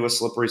turn into a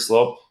slippery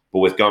slope. But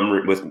with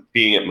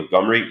being at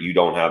Montgomery, you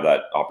don't have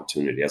that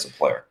opportunity as a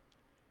player.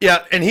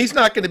 Yeah, and he's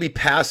not going to be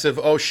passive.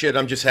 Oh shit,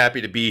 I'm just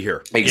happy to be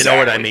here. Exactly. You know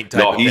what I mean?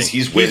 No,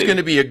 he's winning. He's going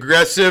to be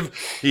aggressive.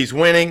 He's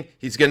winning.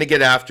 He's going to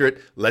get after it.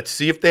 Let's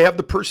see if they have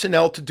the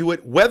personnel to do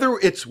it, whether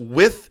it's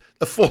with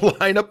a full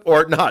lineup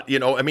or not. You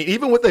know, I mean,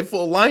 even with a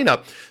full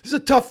lineup, this is a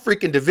tough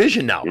freaking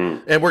division now,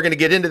 and we're going to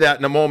get into that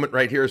in a moment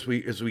right here as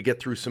we get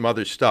through some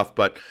other stuff.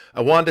 But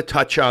I wanted to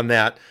touch on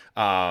that.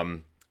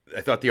 I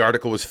thought the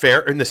article was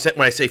fair. In the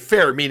when I say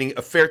fair, meaning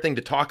a fair thing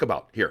to talk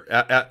about here.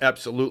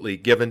 Absolutely,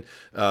 given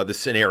the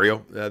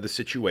scenario, the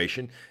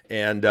situation,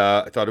 and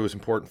I thought it was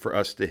important for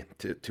us to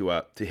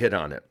hit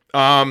on it.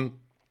 All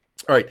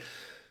right.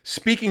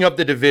 Speaking of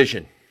the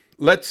division,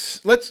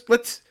 let's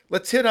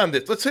hit on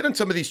this. Let's hit on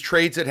some of these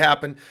trades that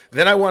happened.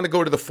 Then I want to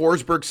go to the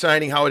Forsberg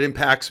signing, how it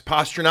impacts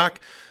Pastrnak,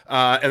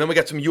 and then we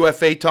got some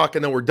UFA talk,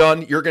 and then we're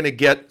done. You're going to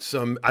get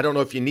some. I don't know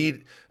if you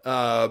need.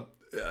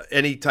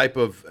 Any type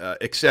of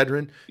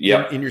Excedrin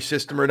in your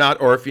system or not,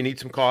 or if you need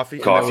some coffee.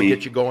 And then we'll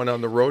get you going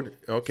on the road.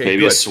 Okay, maybe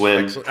good. A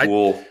swim, excellent.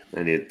 Pool.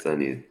 I need a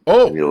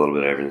little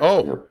bit of everything.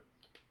 Oh, yeah.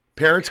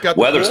 Parents got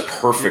weather's the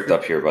pool? Perfect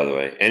up here, by the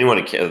way.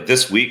 Anyone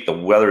this week, the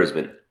weather has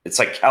been. It's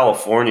like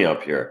California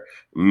up here.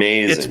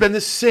 Amazing. It's been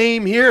the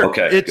same here.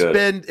 Okay,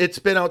 it's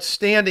been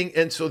outstanding,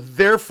 and so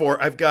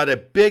therefore I've got a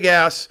big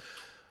ass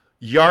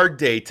yard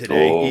day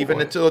today,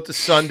 until it's a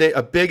Sunday,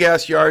 a big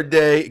ass yard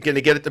day. Going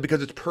to get it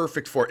because it's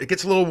perfect for it. It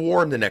gets a little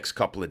warm the next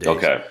couple of days.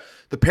 Okay.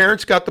 The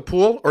parents got the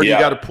pool, or you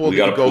got a pool? We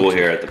got a pool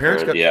here at the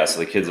parents. So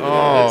the kids have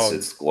been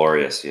it's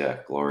glorious. Yeah,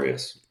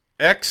 glorious.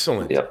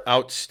 Excellent. Yep.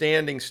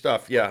 Outstanding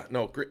stuff. Yeah.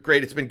 No,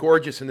 great. It's been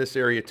gorgeous in this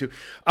area too.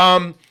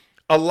 A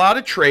lot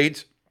of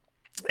trades,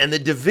 and the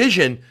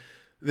division.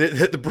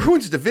 The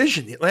Bruins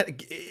division,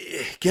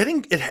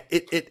 getting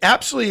it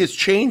absolutely is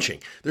changing.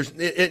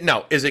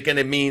 Now, is it going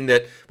to mean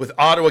that with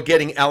Ottawa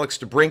getting Alex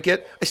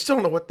DeBrincat, I still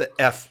don't know what the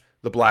F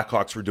the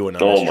Blackhawks were doing on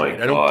this trade.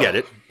 I don't get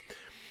it.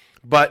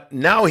 But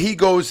now he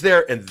goes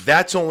there, and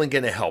that's only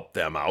going to help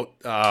them out.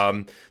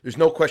 There's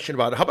no question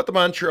about it. How about the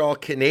Montreal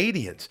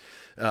Canadiens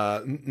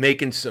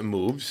making some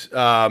moves,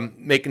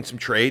 making some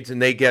trades, and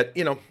they get,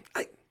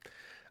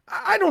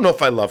 I don't know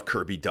if I love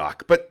Kirby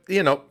Dach, but,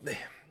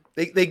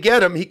 They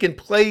get him. He can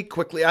play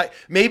quickly.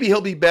 Maybe he'll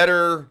be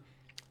better.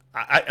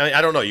 I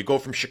don't know. You go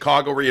from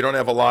Chicago where you don't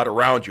have a lot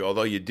around you,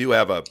 although you do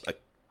have a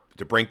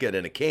DeBrincat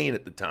and a Kane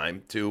at the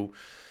time, to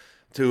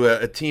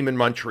a team in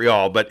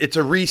Montreal. But it's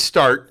a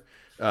restart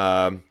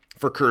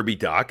for Kirby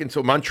Dach. And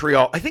so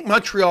I think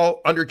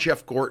Montreal under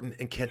Jeff Gorton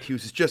and Kent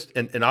Hughes is just,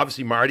 and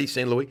obviously Marty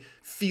St. Louis,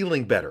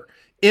 feeling better.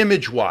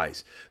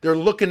 Image-wise, they're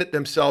looking at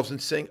themselves and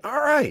saying,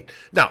 all right.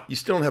 Now, you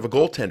still don't have a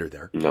goaltender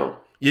there. No.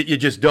 You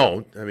just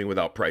don't. I mean,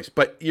 without Price,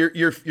 but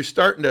you're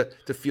starting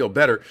to feel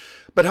better.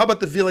 But how about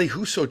the Ville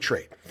Husso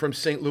trade from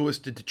St. Louis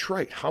to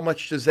Detroit? How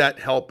much does that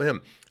help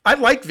him? I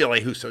like Ville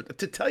Husso.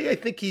 To tell you,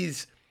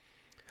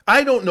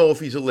 I don't know if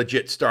he's a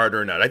legit starter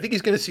or not. I think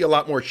he's going to see a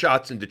lot more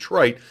shots in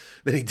Detroit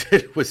than he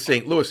did with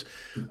St. Louis.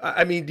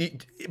 I mean,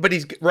 but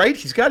he's right.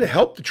 He's got to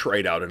help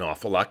Detroit out an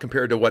awful lot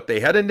compared to what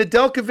they had. And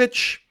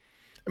Nedeljkovic,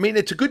 I mean,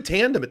 it's a good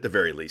tandem at the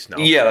very least now.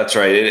 Yeah, that's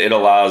right. It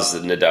allows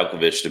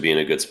Nedeljkovic to be in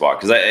a good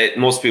spot, because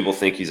most people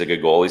think he's a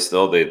good goalie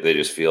still. They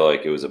just feel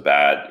like it was a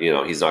bad,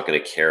 he's not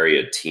going to carry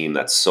a team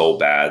that's so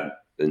bad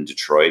in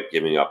Detroit,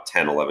 giving up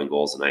 10, 11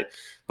 goals a night.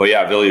 But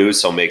yeah, Ville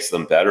Husso makes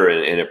them better,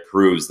 and it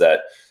proves that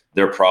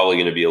they're probably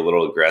going to be a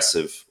little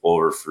aggressive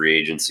over free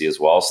agency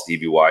as well.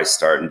 Stevie Y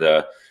starting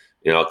to,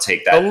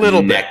 take that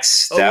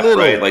next step,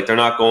 right? Like they're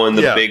not going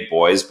the big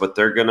boys, but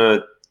they're going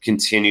to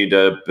continue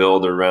to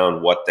build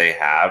around what they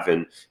have,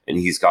 and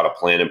he's got a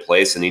plan in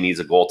place, and he needs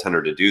a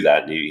goaltender to do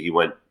that. And he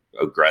went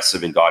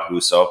aggressive and got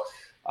Husso.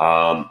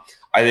 I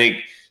think,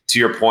 to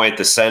your point,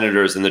 the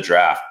Senators in the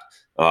draft,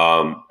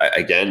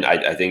 I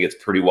think it's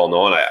pretty well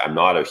known. I'm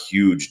not a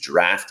huge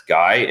draft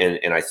guy,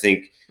 and I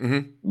think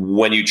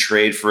when you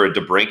trade for a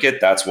DeBrincat,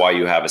 that's why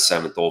you have a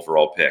 7th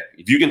overall pick.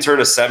 If you can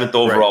turn a 7th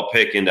overall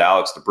pick into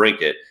Alex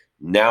DeBrincat,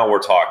 now we're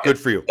talking. Good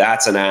for you.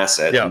 That's an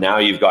asset. Yeah. Now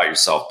you've got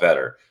yourself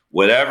better.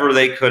 Whatever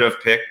they could have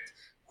picked,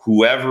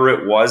 whoever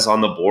it was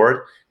on the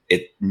board,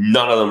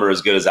 none of them are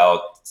as good as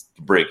Alex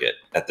DeBrincat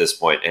at this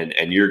point.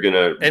 And you're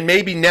gonna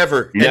maybe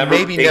never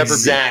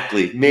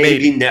exactly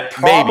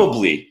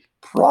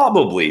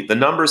probably the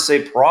numbers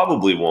say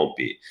probably won't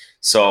be.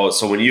 So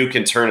when you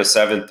can turn a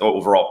 7th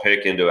overall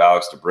pick into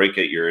Alex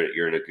DeBrincat,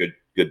 you're in a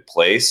good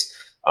place.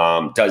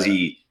 Does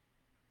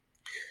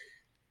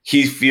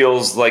he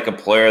feels like a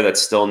player that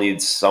still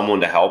needs someone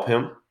to help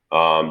him?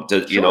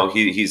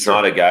 He's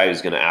not a guy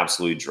who's going to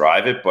absolutely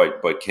drive it,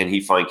 but can he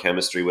find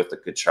chemistry with the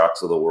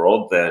Tkachuks of the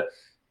world? That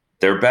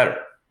they're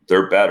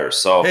better.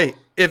 So hey,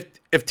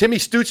 if Timmy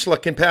Stützle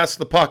can pass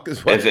the puck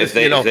as well, if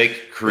they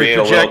create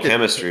a little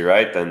chemistry,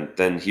 right,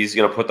 then he's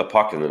going to put the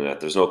puck in the net.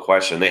 There's no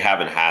question. They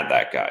haven't had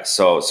that guy,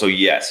 so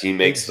yes, he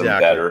makes them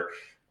better.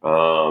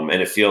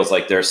 And it feels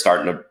like they're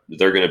going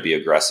to be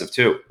aggressive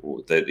too.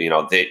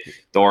 That,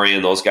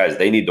 Dorian, those guys,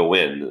 they need to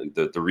win.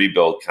 The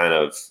rebuild kind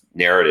of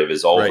narrative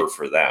is over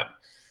for them.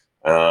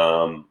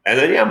 And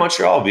then,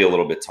 Montreal will be a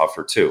little bit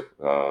tougher too.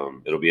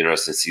 It'll be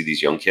interesting to see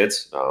these young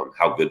kids,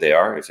 how good they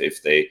are,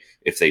 if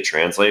they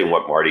translate, and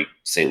what Marty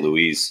St.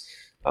 Louis'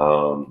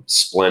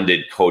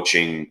 splendid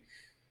coaching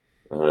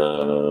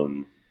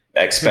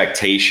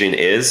expectation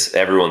is.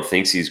 Everyone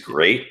thinks he's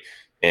great.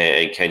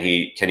 And can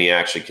he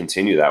actually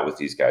continue that with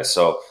these guys?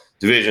 So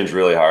division's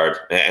really hard,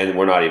 and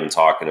we're not even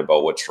talking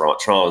about what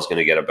Toronto is going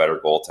to get a better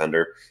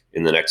goaltender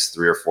in the next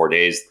 3 or 4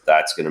 days.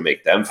 That's going to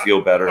make them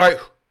feel better. All right.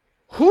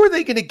 Who are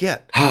they going to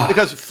get?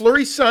 Because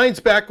Fleury signs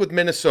back with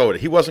Minnesota.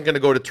 He wasn't going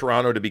to go to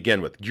Toronto to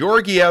begin with.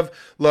 Georgiev,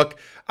 look,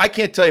 I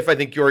can't tell you if I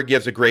think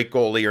Georgiev's a great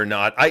goalie or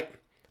not. I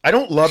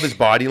don't love his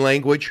body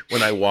language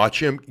when I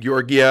watch him,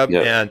 Georgiev,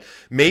 and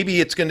maybe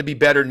it's going to be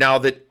better now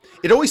that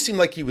it always seemed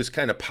like he was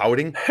kind of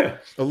pouting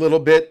a little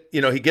bit.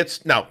 He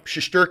gets, now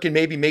Shesterkin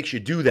maybe makes you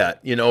do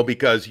that,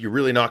 because you're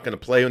really not going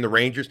to play in the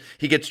Rangers.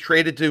 He gets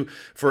traded to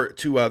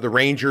the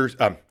Rangers,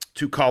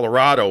 to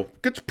Colorado.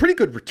 Gets a pretty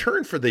good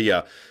return for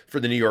the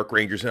New York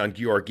Rangers on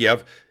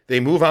Georgiev. They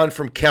move on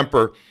from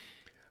Kemper.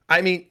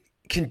 I mean,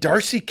 can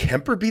Darcy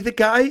Kemper be the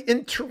guy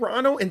in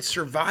Toronto and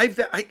survive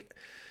that?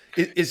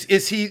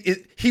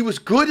 He was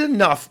good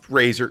enough,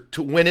 Razor,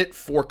 to win it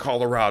for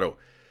Colorado.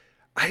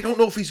 I don't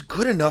know if he's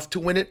good enough to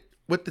win it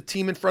with the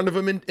team in front of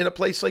him in a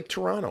place like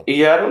Toronto.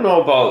 Yeah, I don't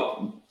know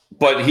about,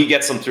 but he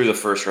gets them through the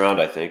first round,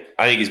 I think.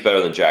 I think he's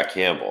better than Jack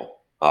Campbell.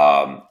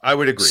 I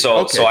would agree.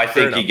 So I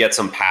think he gets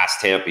them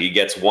past Tampa. He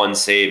gets one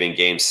save in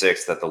Game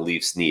 6 that the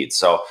Leafs need.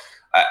 So,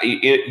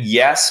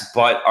 yes,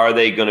 but are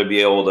they going to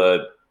be able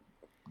to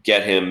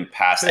get him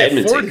past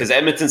Edmonton? Because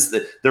Edmonton's,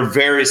 they're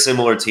very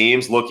similar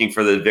teams looking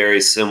for the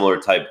very similar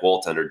type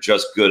goaltender,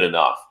 just good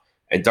enough.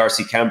 And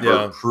Darcy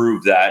Kemper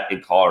proved that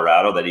in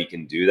Colorado that he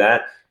can do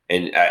that.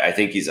 And I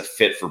think he's a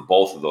fit for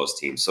both of those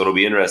teams. So it'll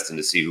be interesting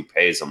to see who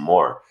pays him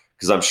more,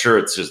 because I'm sure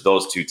it's just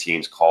those two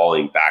teams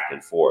calling back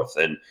and forth.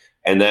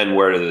 And then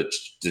where do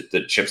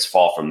the chips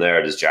fall from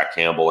there? Does Jack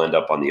Campbell end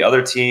up on the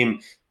other team?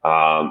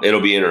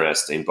 It'll be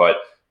interesting. But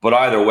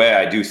either way,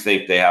 I do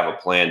think they have a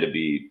plan to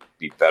be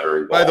better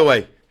in goal. By the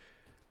way,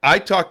 I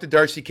talked to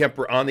Darcy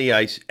Kemper on the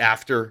ice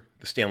after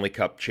the Stanley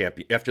Cup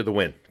after the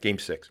win, Game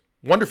 6.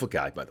 Wonderful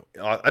guy, by the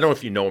way. I don't know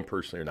if you know him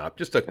personally or not.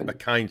 Just a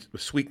kind,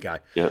 sweet guy.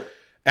 Yeah.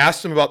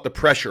 Asked him about the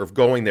pressure of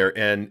going there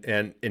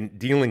and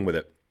dealing with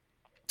it.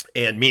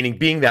 And meaning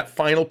being that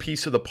final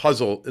piece of the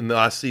puzzle in the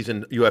last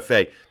season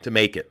UFA to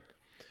make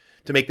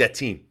that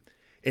team.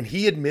 And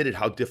he admitted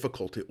how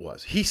difficult it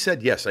was. He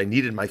said, yes, I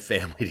needed my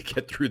family to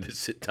get through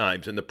this at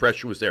times, and the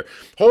pressure was there.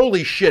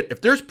 Holy shit,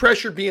 if there's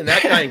pressure being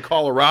that guy in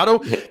Colorado,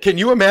 can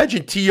you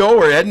imagine T.O.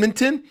 or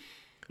Edmonton?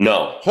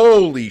 No.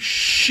 Holy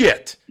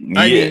shit.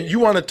 Yeah. I mean, you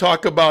want to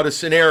talk about a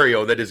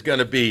scenario that is going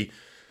to be,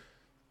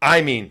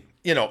 and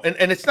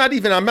it's not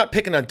even, I'm not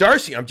picking on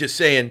Darcy. I'm just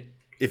saying,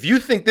 if you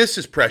think this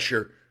is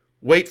pressure,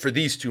 wait for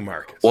these two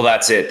markets. Well,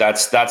 that's it.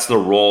 That's the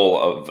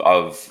role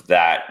of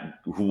that,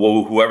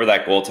 whoever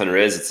that goaltender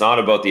is. It's not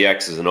about the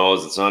X's and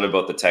O's. It's not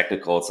about the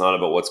technical. It's not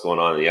about what's going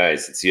on in the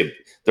ice.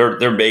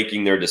 They're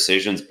making their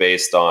decisions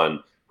based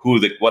on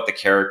what the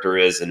character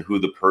is and who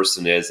the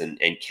person is, and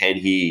can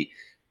he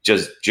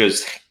just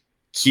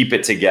keep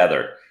it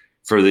together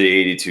for the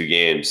 82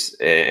 games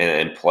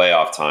and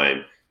playoff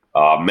time,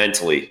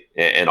 mentally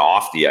and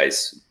off the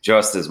ice,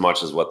 just as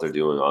much as what they're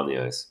doing on the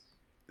ice.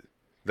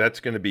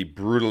 That's going to be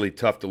brutally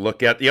tough to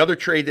look at. The other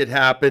trade that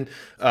happened,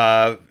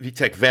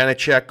 Vitek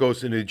Vanacek goes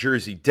to New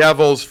Jersey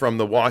Devils from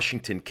the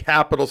Washington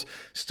Capitals.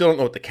 Still don't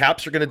know what the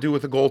Caps are going to do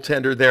with the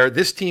goaltender there.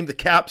 This team, the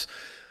Caps,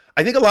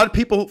 I think a lot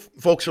of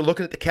folks are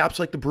looking at the Caps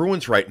like the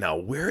Bruins right now.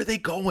 Where are they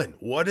going?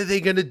 What are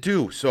they going to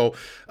do? So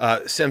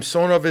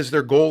Samsonov is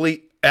their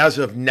goalie. As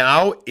of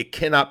now, it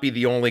cannot be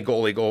the only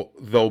goalie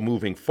though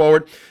moving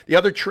forward. The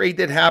other trade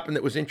that happened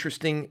that was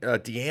interesting,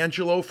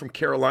 D'Angelo from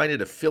Carolina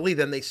to Philly.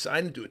 Then they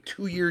signed him to a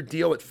 2-year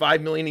deal at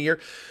 $5 million a year.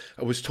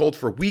 I was told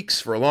for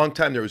a long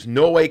time, there was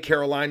no way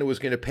Carolina was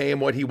going to pay him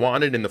what he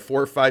wanted in the $4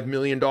 or $5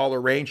 million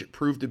range. It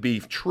proved to be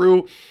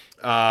true.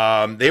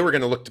 They were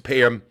going to look to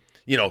pay him.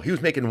 He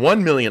was making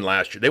 $1 million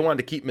last year. They wanted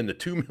to keep him in the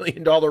 $2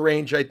 million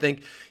range, I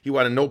think. He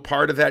wanted no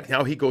part of that.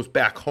 Now he goes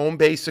back home,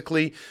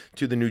 basically,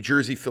 to the New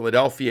Jersey,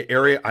 Philadelphia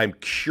area. I'm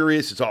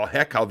curious as all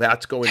heck how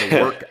that's going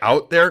to work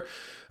out there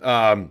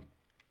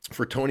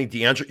for Tony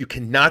DeAngelo. You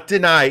cannot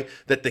deny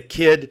that the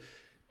kid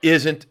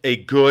isn't a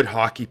good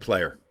hockey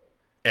player.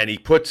 And he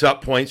puts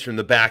up points from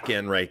the back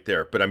end right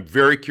there. But I'm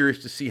very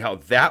curious to see how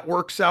that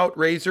works out,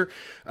 Razor.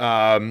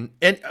 The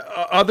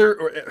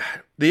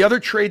other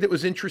trade that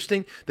was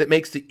interesting that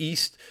makes the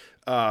East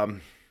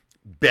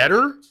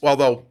better,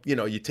 although,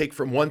 you take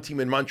from one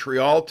team in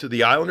Montreal to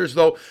the Islanders,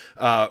 though,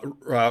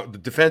 the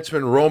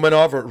defenseman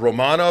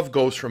Romanov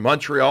goes from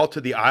Montreal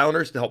to the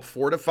Islanders to help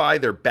fortify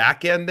their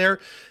back end there.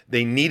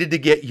 They needed to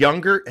get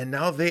younger, and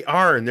now they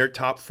are in their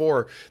top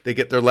 4. They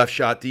get their left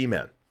shot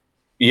D-man.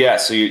 Yeah,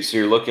 so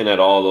you're looking at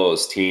all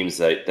those teams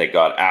that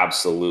got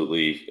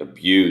absolutely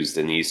abused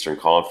in the Eastern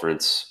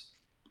Conference,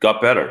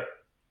 got better.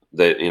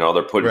 They're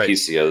putting Right.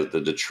 pieces together, the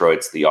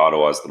Detroits, the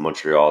Ottawas, the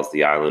Montreals,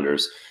 the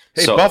Islanders.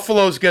 Hey, So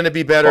Buffalo's going to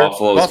be better.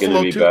 Buffalo is going to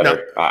Buffalo be too. Now,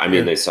 better. I mean,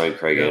 yeah, they signed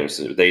Craig yeah,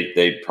 Anderson.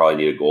 They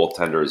probably need a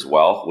goaltender as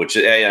well, which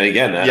and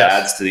again that yes,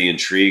 adds to the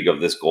intrigue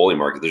of this goalie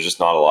market. There's just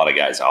not a lot of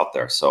guys out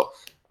there, so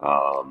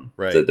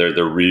right.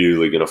 they're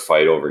really going to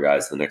fight over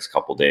guys the next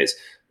couple days.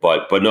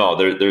 But no,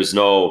 there's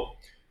no.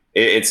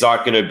 It's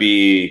not going to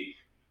be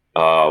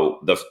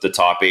the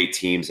top 8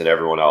 teams and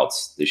everyone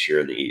else this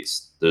year in the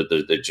East.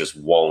 They just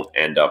won't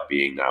end up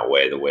being that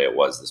way the way it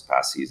was this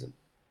past season.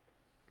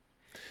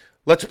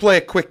 Let's play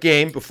a quick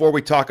game before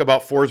we talk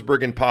about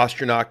Forsberg and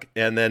Pastrnak,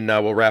 and then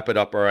we'll wrap it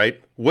up. All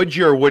right? Would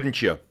you or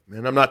wouldn't you?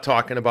 And I'm not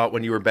talking about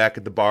when you were back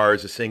at the bar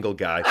as a single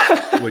guy.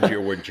 Would you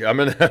or wouldn't you? I'm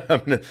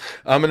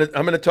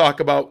gonna talk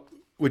about.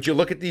 Would you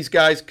look at these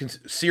guys,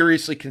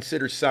 seriously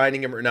consider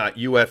signing them or not?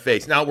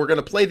 UFAs. Now we're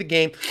gonna play the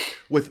game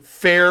with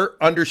fair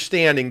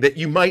understanding that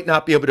you might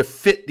not be able to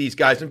fit these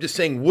guys. I'm just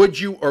saying, would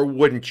you or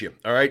wouldn't you?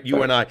 All right,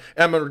 you and I.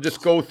 I'm gonna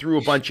just go through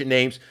a bunch of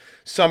names.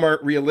 Some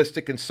are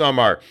realistic and some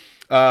are.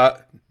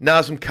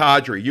 Nazem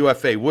Kadri,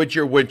 UFA. Would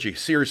you or wouldn't you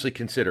seriously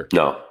consider?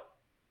 No.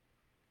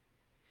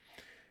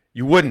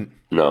 You wouldn't.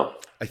 No.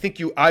 I think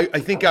you. I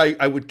think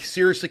I would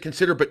seriously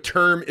consider, but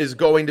term is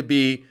going to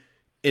be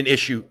an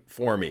issue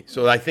for me.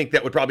 So I think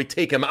that would probably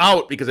take him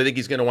out because I think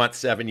he's going to want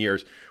 7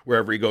 years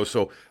wherever he goes.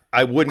 So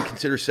I wouldn't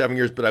consider 7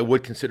 years, but I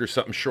would consider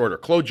something shorter.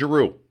 Claude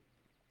Giroux.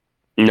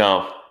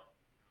 No.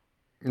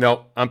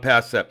 No, I'm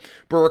past that.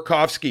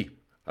 Burakovsky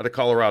out of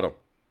Colorado.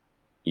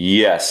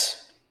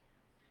 Yes.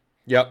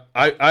 Yep,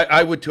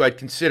 I would too. I'd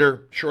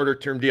consider shorter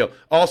term deal.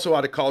 Also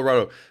out of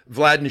Colorado,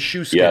 Vlad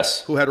Nichushkin,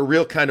 Yes. who had a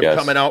real kind of Yes.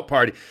 coming out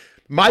party.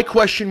 My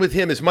question with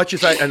him, as much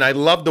as I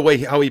love the way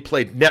how he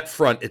played net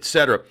front,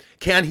 etc.,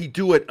 can he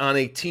do it on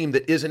a team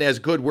that isn't as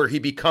good where he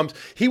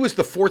was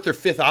the 4th or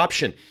 5th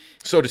option,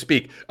 so to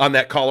speak, on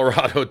that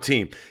Colorado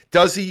team?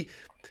 Does he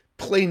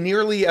play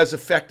nearly as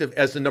effective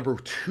as the number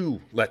 2,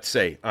 let's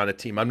say, on a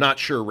team? I'm not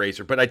sure,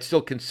 Razor, but I'd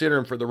still consider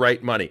him for the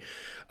right money.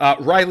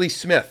 Riley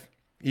Smith.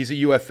 He's a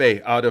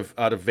UFA out of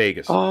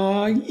Vegas. Yeah.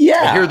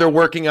 I hear they're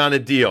working on a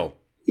deal.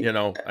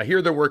 I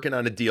hear they're working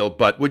on a deal,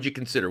 but would you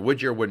consider?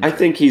 Would you or wouldn't you? I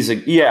think he's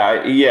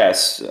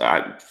yes.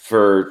 I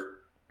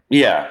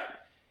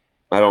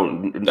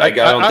don't think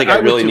I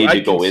would really too. need to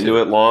I'd go consider.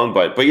 into it long,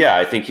 but yeah,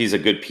 I think he's a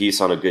good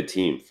piece on a good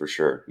team for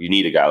sure. You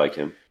need a guy like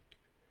him.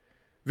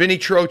 Vinny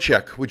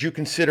Trocheck, would you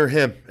consider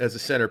him as a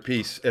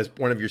centerpiece, as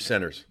one of your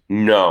centers?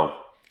 No.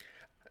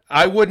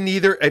 I wouldn't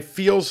either. It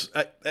feels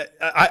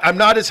I'm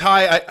not as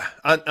high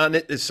on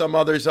it as some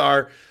others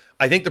are.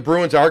 I think the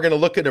Bruins are going to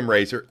look at him,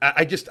 Razor.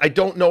 I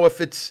don't know if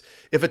it's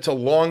a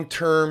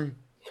long-term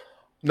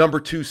number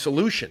 2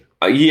 solution.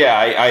 Yeah,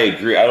 I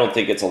agree. I don't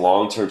think it's a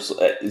long term.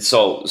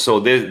 So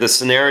the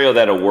scenario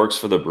that it works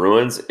for the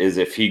Bruins is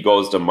if he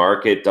goes to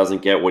market,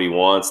 doesn't get what he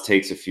wants,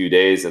 takes a few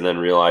days, and then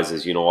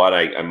realizes, you know what,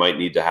 I might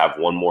need to have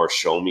one more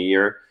show me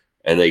year,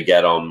 and they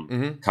get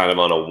him kind of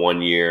on a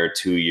 1 year,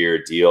 2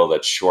 year deal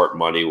that's short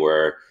money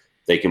where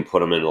they can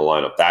put him in the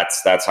lineup.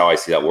 That's how I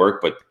see that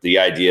work. But the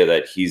idea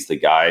that he's the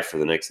guy for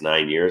the next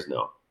 9 years,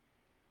 no.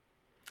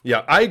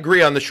 Yeah, I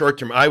agree on the short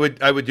term. I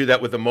would do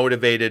that with a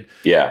motivated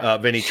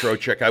Vinny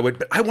Trocheck. I would,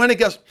 but I want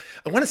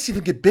to see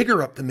him get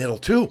bigger up the middle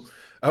too.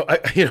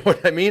 You know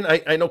what I mean?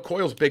 I know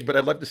Coyle's big, but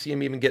I'd love to see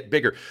him even get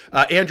bigger.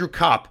 Andrew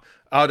Kopp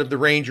out of the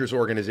Rangers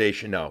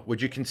organization now.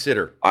 Would you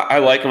consider? I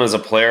like him as a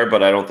player,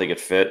 but I don't think it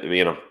fit.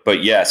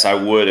 But yes, I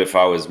would if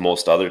I was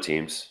most other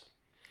teams.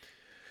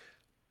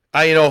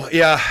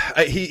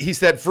 He's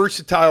that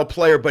versatile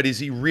player, but is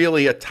he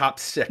really a top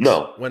 6?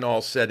 No. When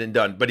all's said and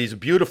done. But he's a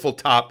beautiful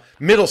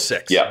middle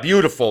 6. Yeah.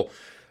 Beautiful.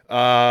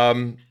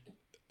 Ricard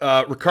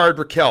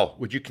Raquel,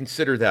 would you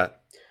consider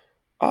that?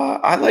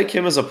 I like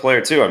him as a player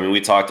too. I mean,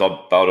 we talked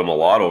about him a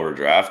lot over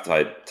draft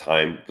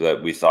time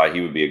that we thought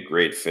he would be a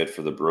great fit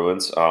for the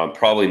Bruins.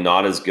 Probably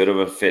not as good of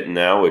a fit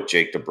now with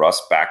Jake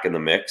DeBrusk back in the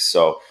mix.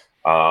 So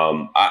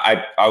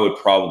I would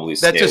probably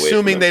stay away from him. That's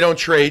assuming they don't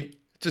trade.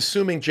 It's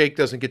assuming Jake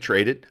doesn't get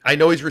traded. I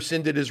know he's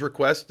rescinded his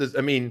request. Does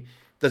it mean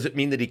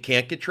that he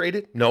can't get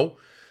traded? No.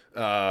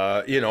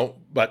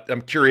 But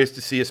I'm curious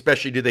to see,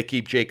 especially do they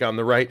keep Jake on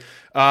the right?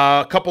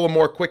 A couple of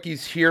more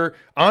quickies here.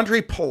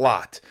 Andre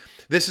Palat.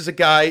 This is a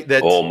guy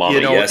that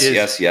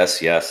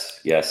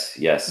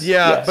yes.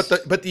 Yeah,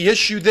 but the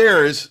issue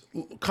there is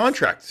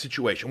contract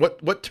situation.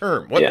 What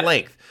term? What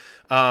length?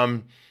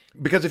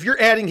 Because if you're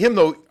adding him,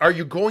 though, are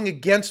you going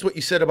against what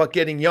you said about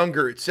getting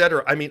younger, et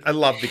cetera? I mean, I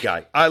love the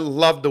guy. I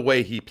love the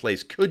way he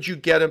plays. Could you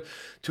get him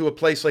to a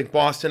place like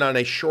Boston on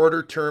a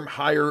shorter term,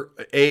 higher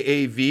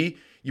AAV?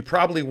 You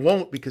probably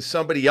won't because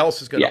somebody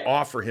else is going to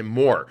offer him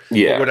more.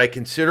 Yeah. But would I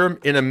consider him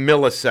in a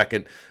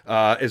millisecond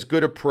as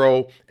good a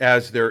pro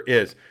as there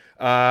is?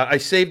 I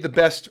saved the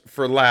best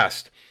for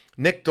last.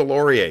 Nick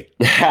Delorier.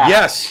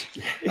 Yes.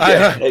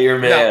 You're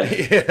man.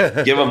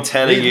 Give him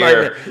 10 a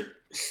year.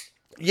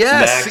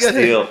 Yes. Max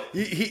deal.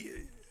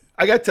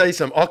 I got to tell you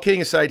something. All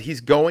kidding aside,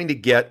 he's going to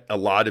get a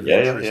lot of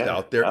interest Yeah,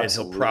 out there, absolutely.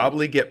 and he'll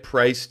probably get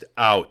priced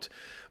out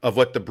of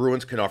what the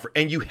Bruins can offer.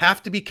 And you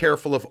have to be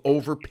careful of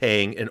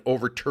overpaying and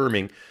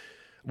overterming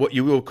what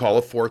you will call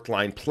a fourth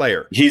line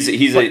player. He's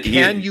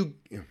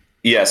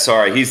yeah,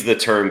 sorry, he's the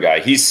term guy.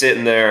 He's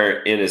sitting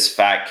there in his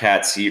fat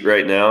cat seat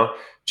right now,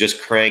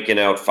 just cranking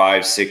out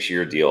 5-6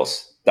 year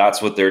deals.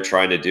 That's what they're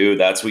trying to do.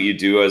 That's what you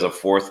do as a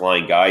fourth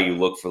line guy. You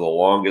look for the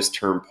longest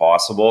term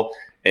possible.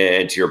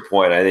 And to your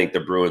point, I think the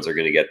Bruins are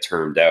going to get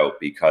termed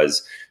out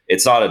because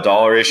it's not a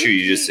dollar issue.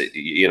 You just,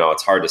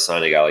 it's hard to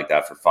sign a guy like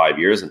that for 5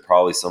 years, and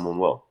probably someone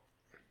will.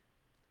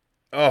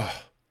 Oh,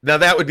 now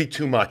that would be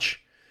too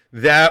much.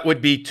 That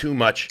would be too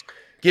much.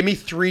 Give me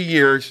 3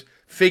 years.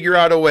 Figure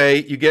out a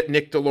way. You get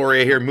Nick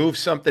Deslauriers here, move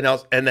something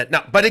else, and then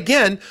now. But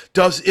again,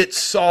 does it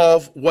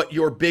solve what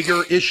your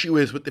bigger issue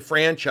is with the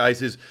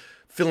franchise? Is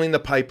filling the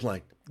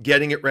pipeline,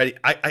 getting it ready?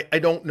 I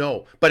don't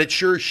know, but it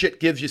sure as shit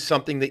gives you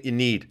something that you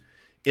need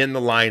in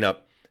the lineup.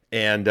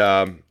 And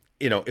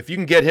if you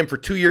can get him for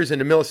 2 years in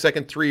the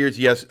millisecond, 3 years,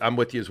 yes, I'm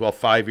with you as well.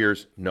 5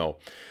 years, no. All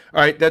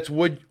right, that's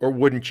would or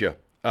wouldn't you?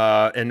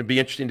 And it'd be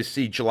interesting to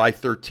see July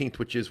 13th,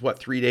 which is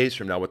 3 days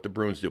from now, what the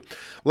Bruins do.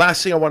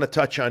 Last thing I want to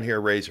touch on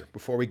here, Razor,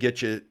 before we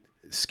get you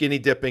skinny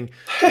dipping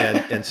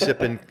and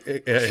sipping,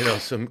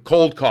 some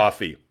cold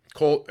coffee.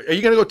 Are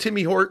you going to go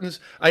Timmy Hortons?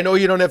 I know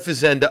you don't have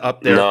Fazenda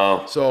up there.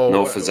 No,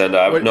 no Fazenda.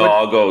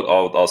 I'll go.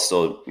 I'll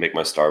still make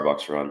my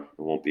Starbucks run.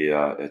 It won't be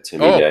a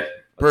Timmy day.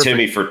 Perfect.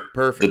 Timmy for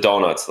the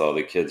donuts, though.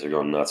 The kids are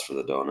going nuts for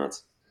the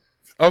donuts.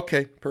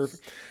 Okay,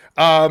 perfect.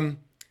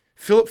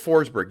 Philip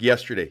Forsberg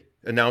yesterday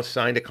announced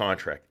signed a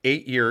contract,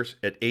 8 years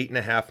at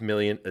 $8.5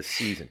 million a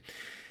season.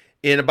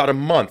 In about a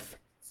month,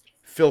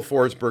 Phil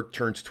Forsberg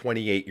turns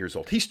 28 years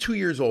old. He's 2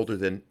 years older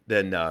than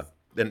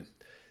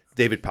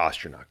David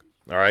Pastrnak.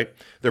 All right,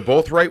 they're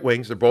both right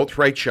wings. They're both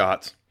right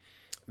shots.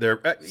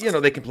 They're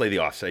they can play the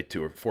offside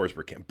too, or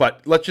Forsberg can.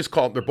 But let's just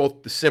call them. They're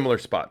both the similar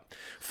spot.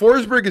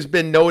 Forsberg has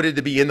been noted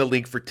to be in the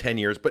league for 10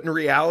 years, but in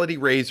reality,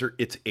 Razor,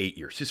 it's 8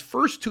 years. His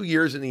first 2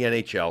 years in the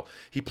NHL,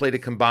 he played a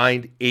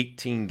combined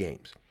 18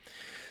 games.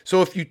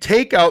 So if you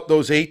take out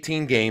those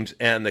 18 games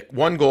and the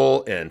 1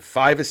 goal and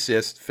 5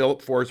 assists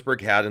Philip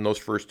Forsberg had in those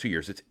first 2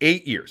 years, it's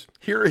 8 years.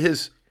 Here are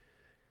his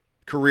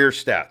career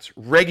stats,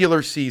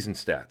 regular season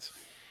stats.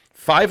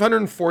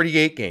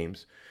 548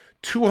 games,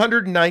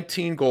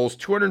 219 goals,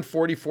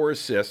 244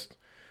 assists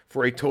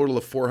for a total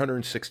of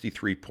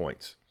 463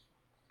 points.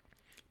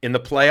 In the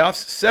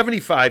playoffs,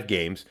 75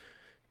 games,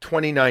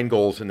 29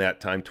 goals in that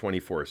time,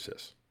 24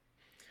 assists.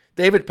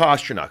 David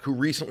Pastrnak, who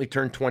recently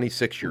turned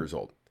 26 years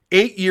old,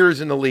 8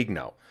 years in the league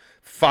now,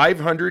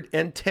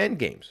 510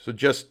 games. So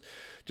just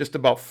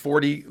about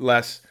 40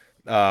 less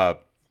than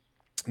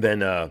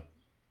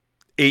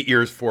 8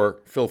 years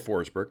for Phil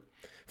Forsberg.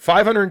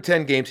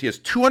 510 games. He has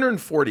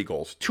 240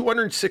 goals,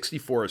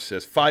 264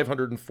 assists,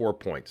 504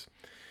 points.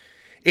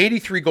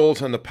 83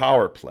 goals on the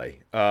power play.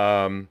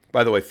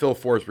 By the way, Phil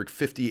Forsberg,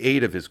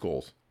 58 of his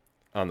goals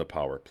on the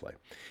power play.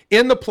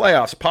 In the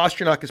playoffs,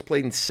 Pastrnak has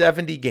played in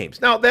 70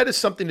 games. Now, that is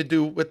something to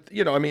do with,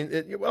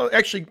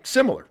 actually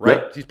similar,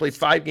 right? He's played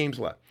 5 games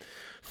left.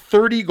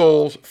 30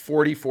 goals,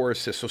 44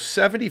 assists. So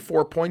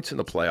 74 points in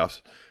the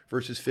playoffs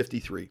versus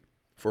 53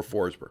 for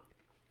Forsberg.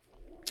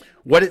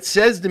 What it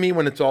says to me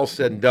when it's all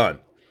said and done,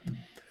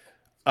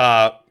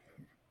 David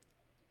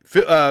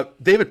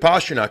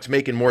Pasternak's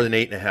making more than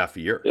 8.5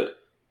 a year. Yeah.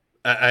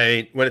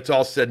 When it's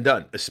all said and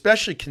done,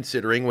 especially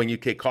considering when you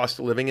take cost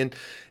of living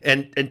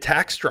and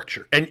tax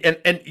structure.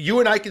 And you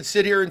and I can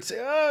sit here and say,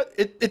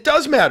 it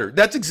does matter.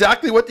 That's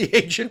exactly what the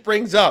agent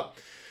brings up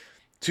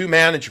to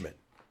management.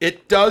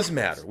 It does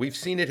matter. We've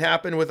seen it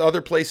happen with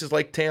other places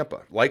like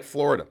Tampa, like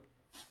Florida.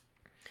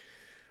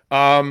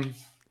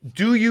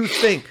 Do you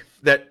think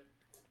that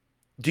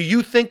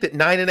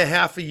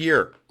 9.5 a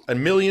year, $1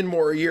 million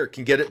more a year,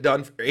 can get it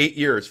done for 8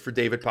 years for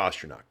David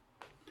Pastrnak?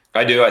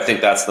 I do. I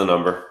think that's the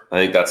number. I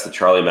think that's the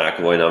Charlie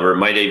McAvoy number. It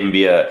might even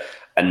be a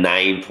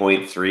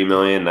 9.3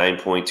 million,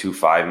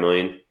 9.25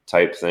 million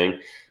type thing.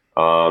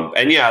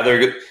 And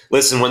yeah,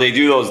 listen, when they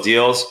do those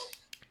deals,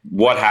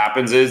 what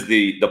happens is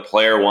the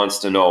player wants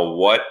to know,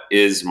 what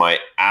is my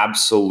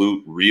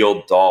absolute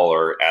real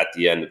dollar at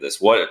the end of this?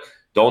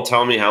 Don't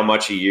tell me how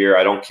much a year.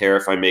 I don't care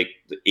if I make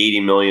 80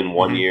 million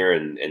one year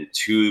and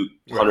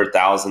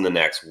 200,000 the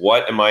next.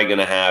 What am I going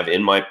to have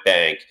in my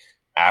bank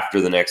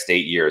after the next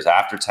 8 years,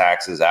 after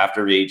taxes,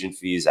 after agent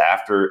fees,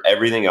 after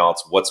everything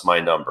else? What's my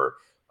number?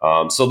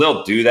 So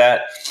they'll do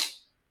that.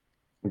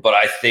 But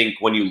I think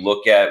when you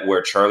look at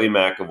where Charlie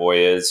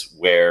McAvoy is,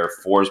 where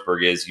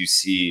Forsberg is, you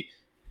see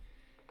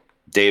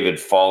David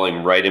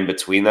falling right in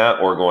between that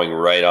or going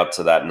right up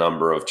to that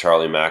number of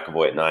Charlie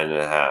McAvoy at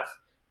 9.5.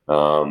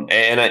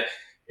 And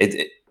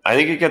I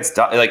think it gets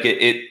done. Like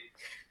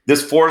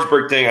this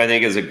Forsberg thing, I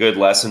think, is a good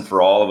lesson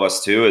for all of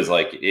us too. Is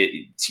like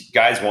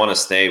guys want to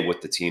stay with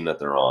the team that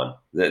they're on.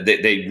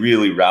 They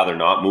really rather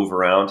not move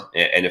around.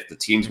 And if the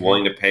team's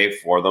willing to pay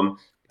for them,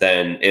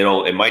 then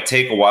it might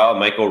take a while. It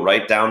might go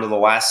right down to the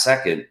last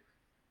second.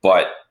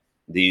 But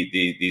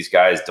these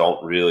guys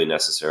don't really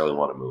necessarily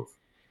want to move.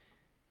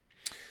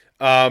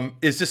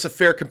 Is this a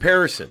fair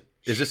comparison?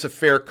 Is this a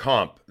fair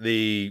comp?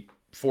 The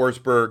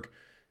Forsberg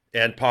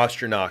and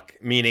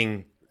Pasternak,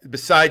 meaning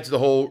besides the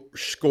whole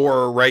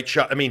scorer right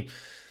shot. I mean,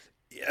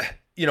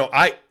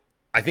 I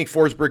think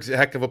Forsberg's a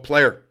heck of a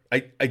player.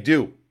 I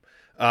do.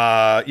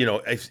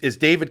 As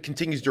David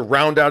continues to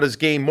round out his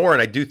game more,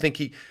 and I do think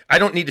I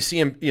don't need to see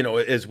him,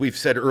 as we've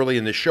said early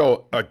in the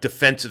show, a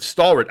defensive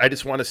stalwart. I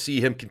just want to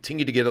see him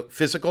continue to get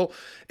physical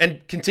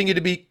and continue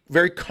to be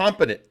very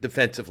competent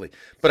defensively.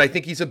 But I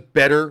think he's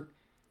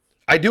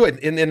I do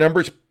it, and the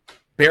numbers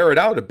bear it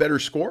out, a better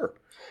scorer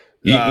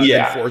than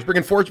Forsberg.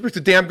 And Forsberg's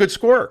a damn good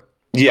scorer.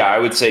 Yeah, I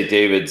would say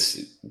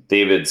David's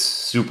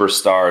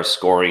superstar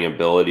scoring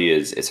ability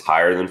is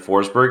higher than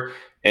Forsberg.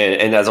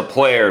 And as a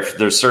player,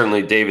 there's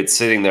certainly David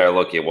sitting there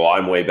looking, well,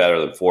 I'm way better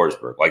than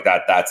Forsberg. Like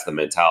that's the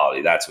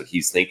mentality. That's what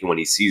he's thinking when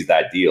he sees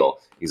that deal.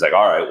 He's like,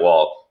 all right,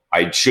 well,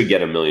 I should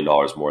get $1 million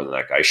more than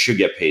that guy. I should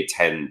get paid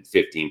 10,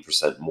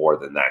 15% more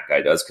than that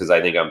guy does because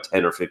I think I'm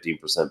 10 or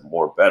 15%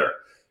 more better.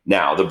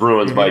 Now, the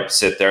Bruins might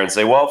sit there and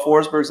say, well,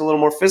 Forsberg's a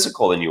little more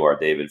physical than you are,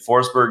 David.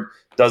 Forsberg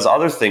does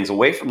other things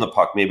away from the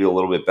puck maybe a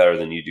little bit better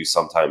than you do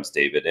sometimes,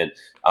 David. And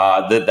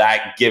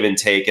that give and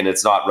take, and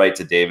it's not right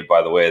to David,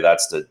 by the way.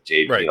 That's to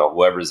Jade, right.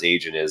 Whoever his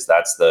agent is.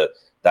 That's the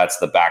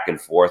back and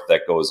forth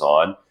that goes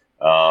on.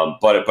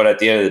 But at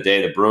the end of the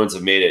day, the Bruins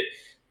have made it.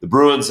 The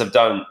Bruins have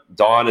done.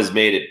 Don has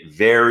made it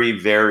very,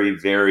 very,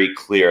 very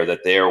clear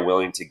that they are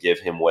willing to give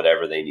him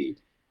whatever they need.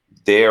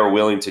 They are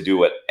willing to do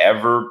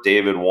whatever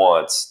David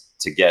wants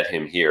to get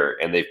him here,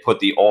 and they've put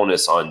the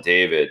onus on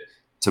David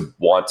to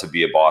want to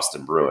be a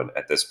Boston Bruin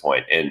at this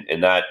point.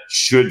 And that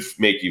should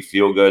make you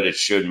feel good. It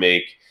should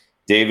make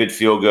David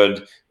feel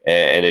good,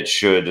 and it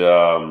should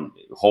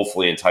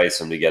hopefully entice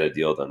him to get a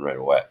deal done right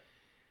away.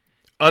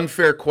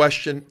 Unfair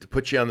question to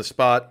put you on the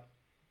spot.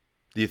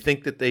 Do you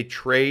think that they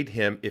trade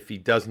him if he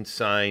doesn't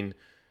sign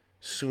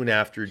soon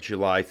after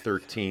July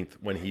 13th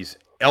when he's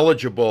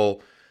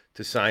eligible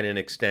to sign an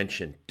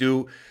extension?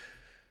 Do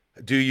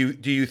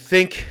you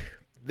think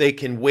they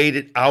can wait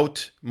it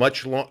out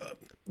much longer?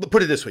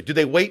 Put it this way: do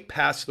they wait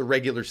past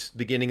the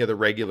beginning of the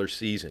regular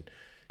season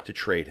to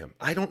trade him?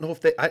 I don't know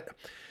if they. I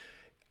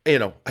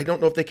don't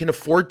know if they can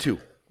afford to,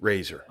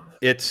 Razor.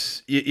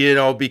 It's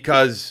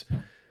because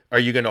are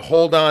you going to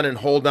hold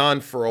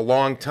on for a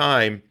long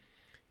time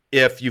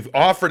if you've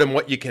offered him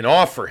what you can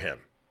offer him?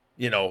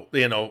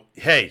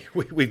 Hey,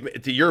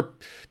 we've to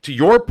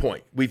your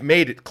point, we've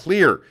made it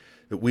clear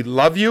that we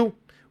love you,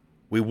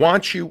 we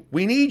want you,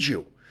 we need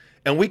you.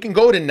 And we can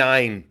go to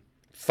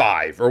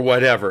 9-5 or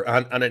whatever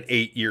on an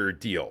 8-year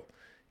deal.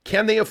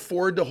 Can they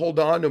afford to hold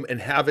on to him and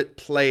have it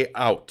play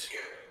out?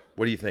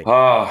 What do you think?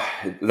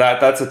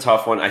 That's a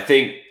tough one. I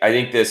think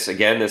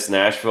this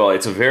Nashville,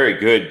 it's a very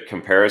good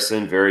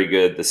comparison, very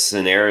good. The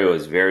scenario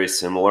is very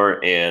similar,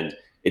 and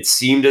it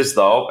seemed as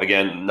though,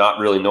 again, not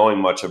really knowing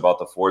much about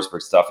the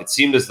Forsberg stuff, it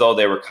seemed as though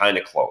they were kind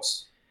of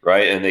close,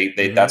 right? And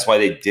they that's why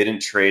they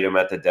didn't trade him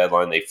at the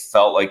deadline. They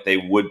felt like they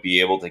would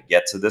be able to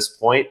get to this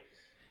point.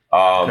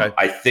 Okay.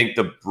 I think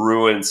the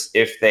Bruins,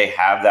 if they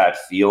have that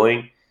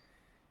feeling,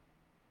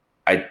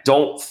 I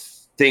don't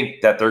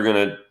think that they're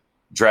going to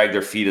drag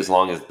their feet as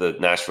long as the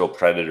Nashville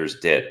Predators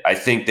did. I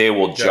think they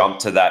will jump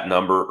to that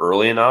number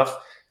early enough.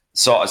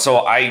 So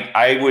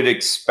I would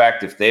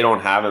expect if they don't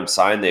have him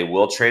signed, they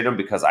will trade him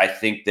because I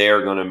think they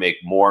are going to make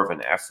more of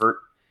an effort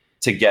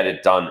to get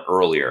it done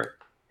earlier.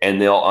 And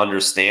they'll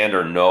understand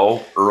or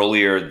know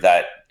earlier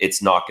that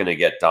it's not going to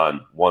get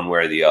done one way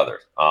or the other.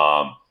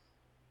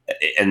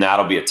 And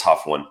that'll be a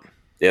tough one.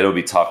 It'll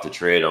be tough to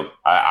trade him.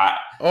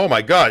 Oh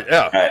my God,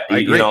 yeah. I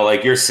agree.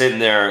 Like you're sitting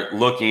there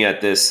looking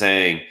at this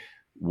saying,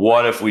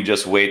 what if we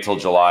just wait till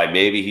July?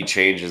 Maybe he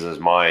changes his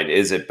mind.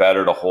 Is it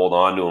better to hold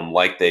on to him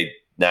like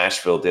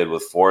Nashville did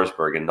with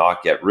Forsberg and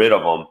not get rid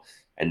of him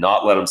and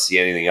not let him see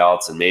anything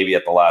else? And maybe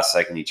at the last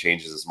second he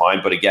changes his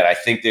mind. But again, I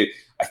think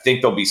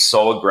they'll be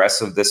so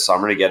aggressive this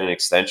summer to get an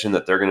extension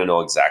that they're going to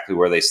know exactly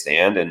where they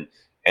stand. And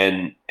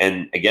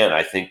again,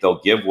 I think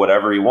they'll give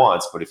whatever he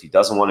wants, but if he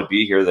doesn't want to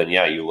be here, then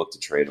yeah, you look to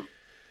trade him.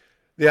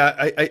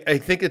 Yeah, I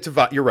think it's a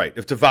vibe. You're right.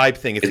 It's a vibe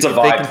thing. It's a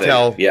vibe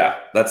thing. Yeah,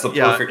 that's the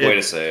perfect way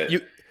to say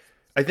it.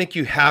 I think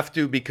you have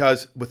to,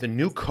 because with a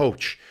new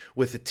coach,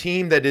 with a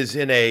team that is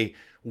in a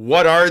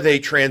what are they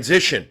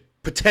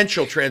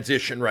potential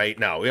transition right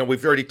now.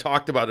 We've already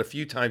talked about it a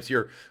few times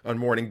here on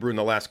Morning Brew in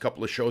the last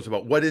couple of shows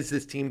about what is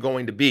this team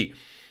going to be.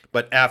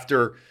 But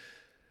after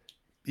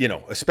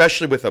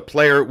especially with a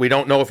player, we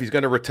don't know if he's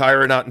going to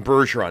retire or not in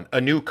Bergeron. A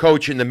new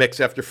coach in the mix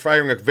after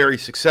firing a very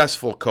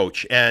successful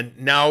coach. And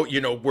now,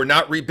 we're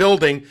not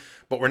rebuilding,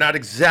 but we're not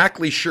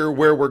exactly sure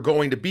where we're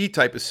going to be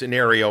type of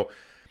scenario.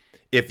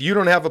 If you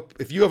have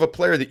a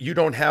player that you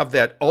don't have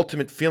that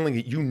ultimate feeling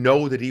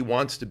that that he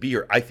wants to be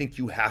here, I think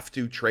you have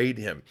to trade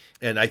him.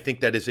 And I think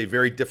that is a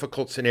very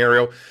difficult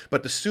scenario.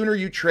 But the sooner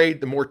you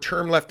trade, the more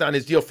term left on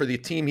his deal for the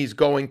team he's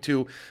going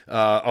to,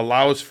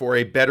 allows for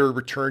a better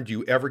return. Do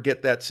you ever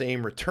get that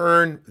same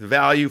return,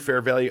 value,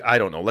 fair value? I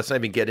don't know. Let's not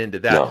even get into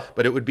that. No.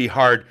 But it would be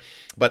hard.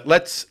 But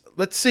let's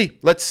see.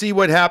 Let's see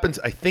what happens.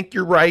 I think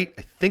you're right.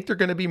 I think they're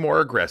going to be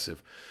more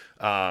aggressive.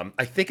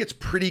 I think it's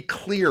pretty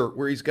clear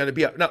where he's going to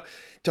be. Now,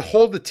 to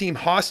hold the team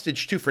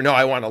hostage too for no,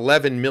 I want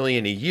 $11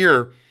 million a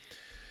year.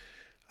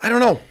 I don't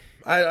know.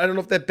 I don't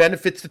know if that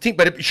benefits the team,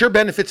 but it sure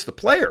benefits the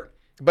player.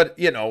 But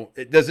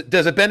does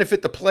it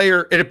benefit the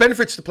player? It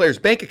benefits the player's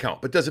bank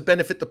account, but does it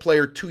benefit the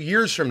player 2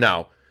 years from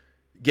now,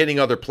 getting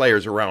other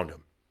players around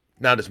him?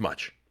 Not as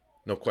much.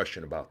 No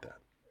question about that.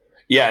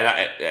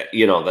 Yeah,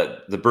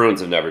 that the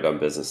Bruins have never done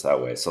business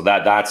that way, so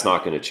that's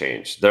not going to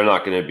change. They're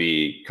not going to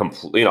be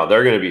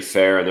they're going to be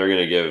fair, and they're going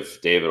to give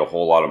David a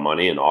whole lot of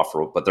money and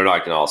offer, but they're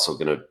not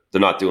they're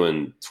not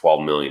doing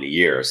 $12 million a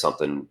year or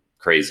something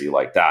crazy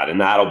like that.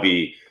 And that'll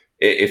be,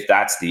 if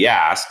that's the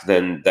ask,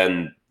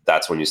 then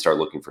that's when you start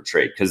looking for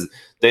trade, because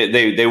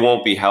they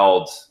won't be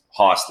held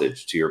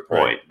hostage, to your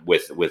point,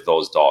 right, with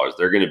those dollars.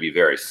 They're going to be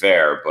very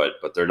fair,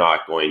 but they're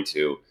not going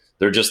to.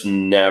 They're just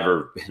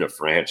never been a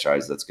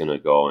franchise that's going to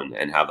go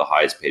and have the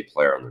highest paid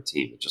player on their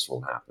team. It just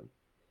won't happen.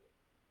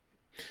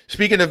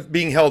 Speaking of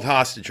being held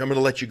hostage, I'm going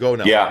to let you go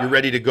now. Yeah. You're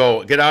ready to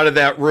go. Get out of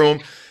that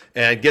room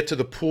and get to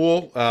the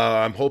pool.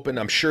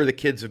 I'm sure the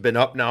kids have been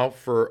up now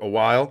for a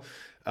while.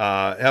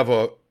 Have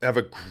a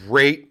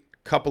great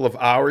couple of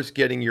hours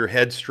getting your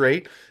head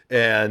straight,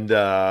 and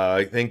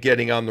then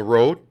getting on the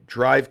road.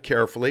 Drive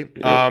carefully.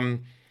 Yeah.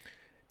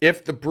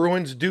 If the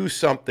Bruins do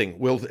something,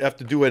 we'll have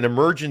to do an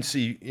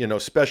emergency,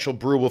 special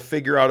brew. We'll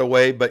figure out a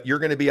way, but you're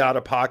going to be out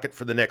of pocket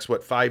for the next,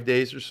 5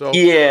 days or so?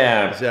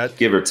 Yeah,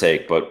 give or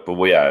take. But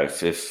yeah,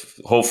 if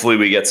hopefully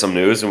we get some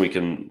news and we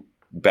can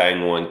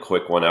bang one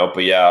quick one out.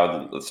 But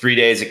yeah, 3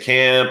 days of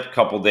camp, a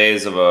couple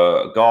days of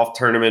a golf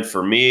tournament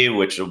for me,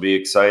 which will be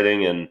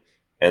exciting. And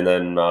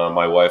then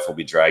my wife will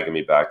be dragging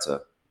me back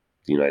to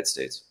the United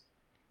States.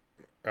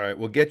 All right,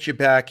 we'll get you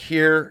back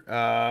here.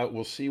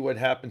 We'll see what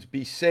happens.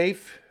 Be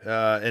safe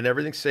and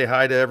everything. Say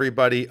hi to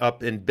everybody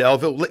up in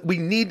Belleville. We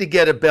need to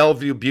get a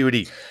Bellevue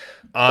beauty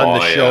on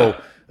the show.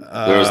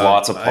 There was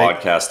lots of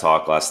podcast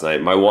talk last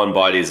night. My one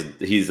buddy,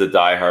 he's a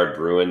diehard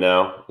Bruin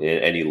now,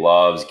 and he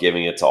loves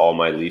giving it to all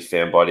my Leaf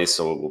fan buddies.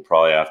 So we'll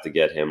probably have to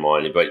get him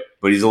on. But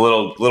he's a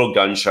little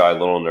gun shy, a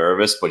little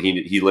nervous. But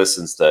he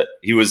listens to.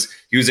 He was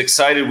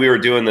excited we were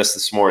doing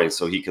this morning,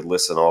 so he could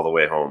listen all the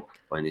way home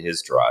on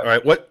his drive. All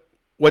right,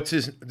 What's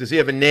his? Does he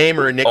have a name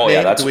or a nickname? Oh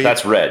yeah, that's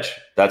Reg.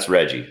 That's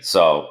Reggie.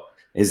 So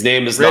his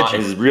name is Reggie.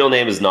 His real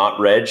name is not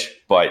Reg,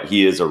 but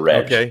he is a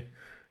Reg. Okay.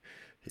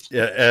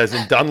 Yeah, as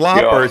in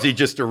Dunlop, or is he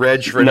just a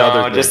Reg for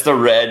another? No, just a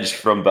Reg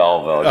from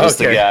Belleville. Just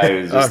a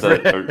guy who's just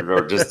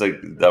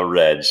the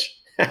Reg.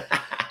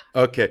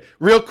 Okay,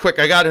 real quick,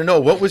 I got to know,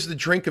 what was the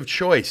drink of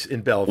choice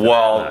in Belleville?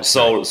 Well,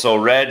 so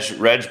Reg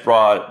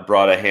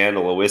brought a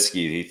handle of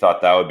whiskey. He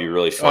thought that would be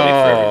really funny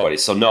for everybody.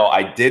 So no,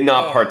 I did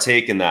not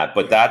partake in that,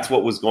 but that's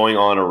what was going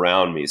on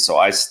around me. So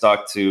I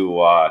stuck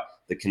to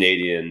the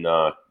Canadian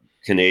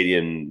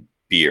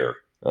beer.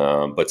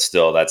 But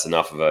still, that's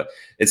enough of a.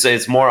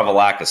 It's more of a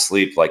lack of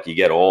sleep. Like, you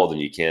get old and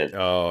you can't.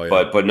 Oh,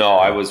 yeah. But no,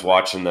 I was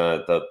watching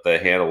the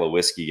handle of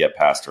whiskey get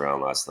passed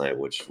around last night,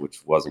 which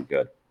wasn't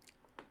good.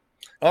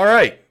 All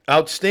right,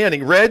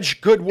 outstanding, Reg.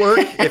 Good work.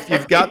 If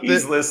you've got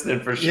he's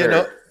listening for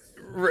sure.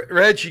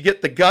 Reg, you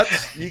get the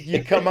guts.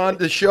 You come on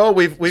the show.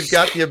 We've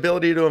got the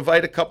ability to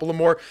invite a couple of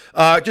more.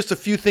 Just a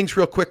few things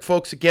real quick,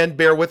 folks. Again,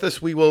 bear with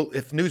us. We will,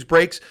 if news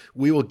breaks,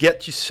 we will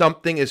get you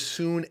something as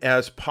soon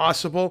as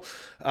possible.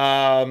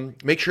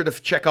 Make sure to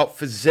check out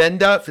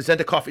Fazenda,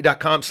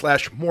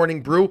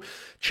 fazendacoffee.com/morning brew.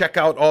 Check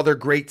out all their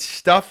great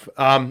stuff.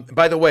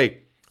 By the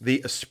way,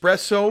 the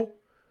espresso,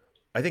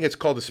 I think it's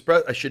called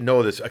espresso. I should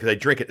know this because I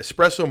drink it.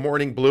 Espresso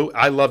Morning Blue.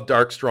 I love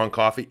dark, strong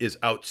coffee. Is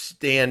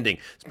outstanding.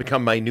 It's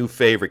become my new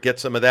favorite. Get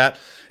some of that.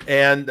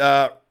 And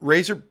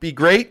Razor, be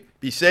great,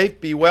 be safe,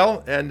 be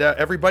well, and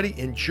everybody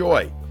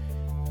enjoy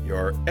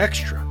your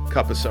extra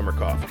cup of summer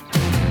coffee.